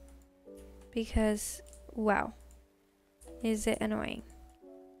me? Because, wow. Is it annoying?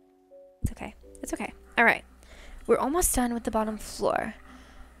 It's okay. It's okay. Alright. We're almost done with the bottom floor.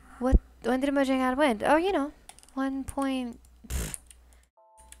 When did Mojang add wind? Oh, you know. 1 point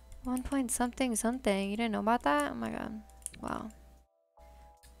something. You didn't know about that? Oh my god. Wow.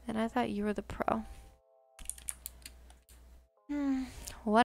 And I thought you were the pro.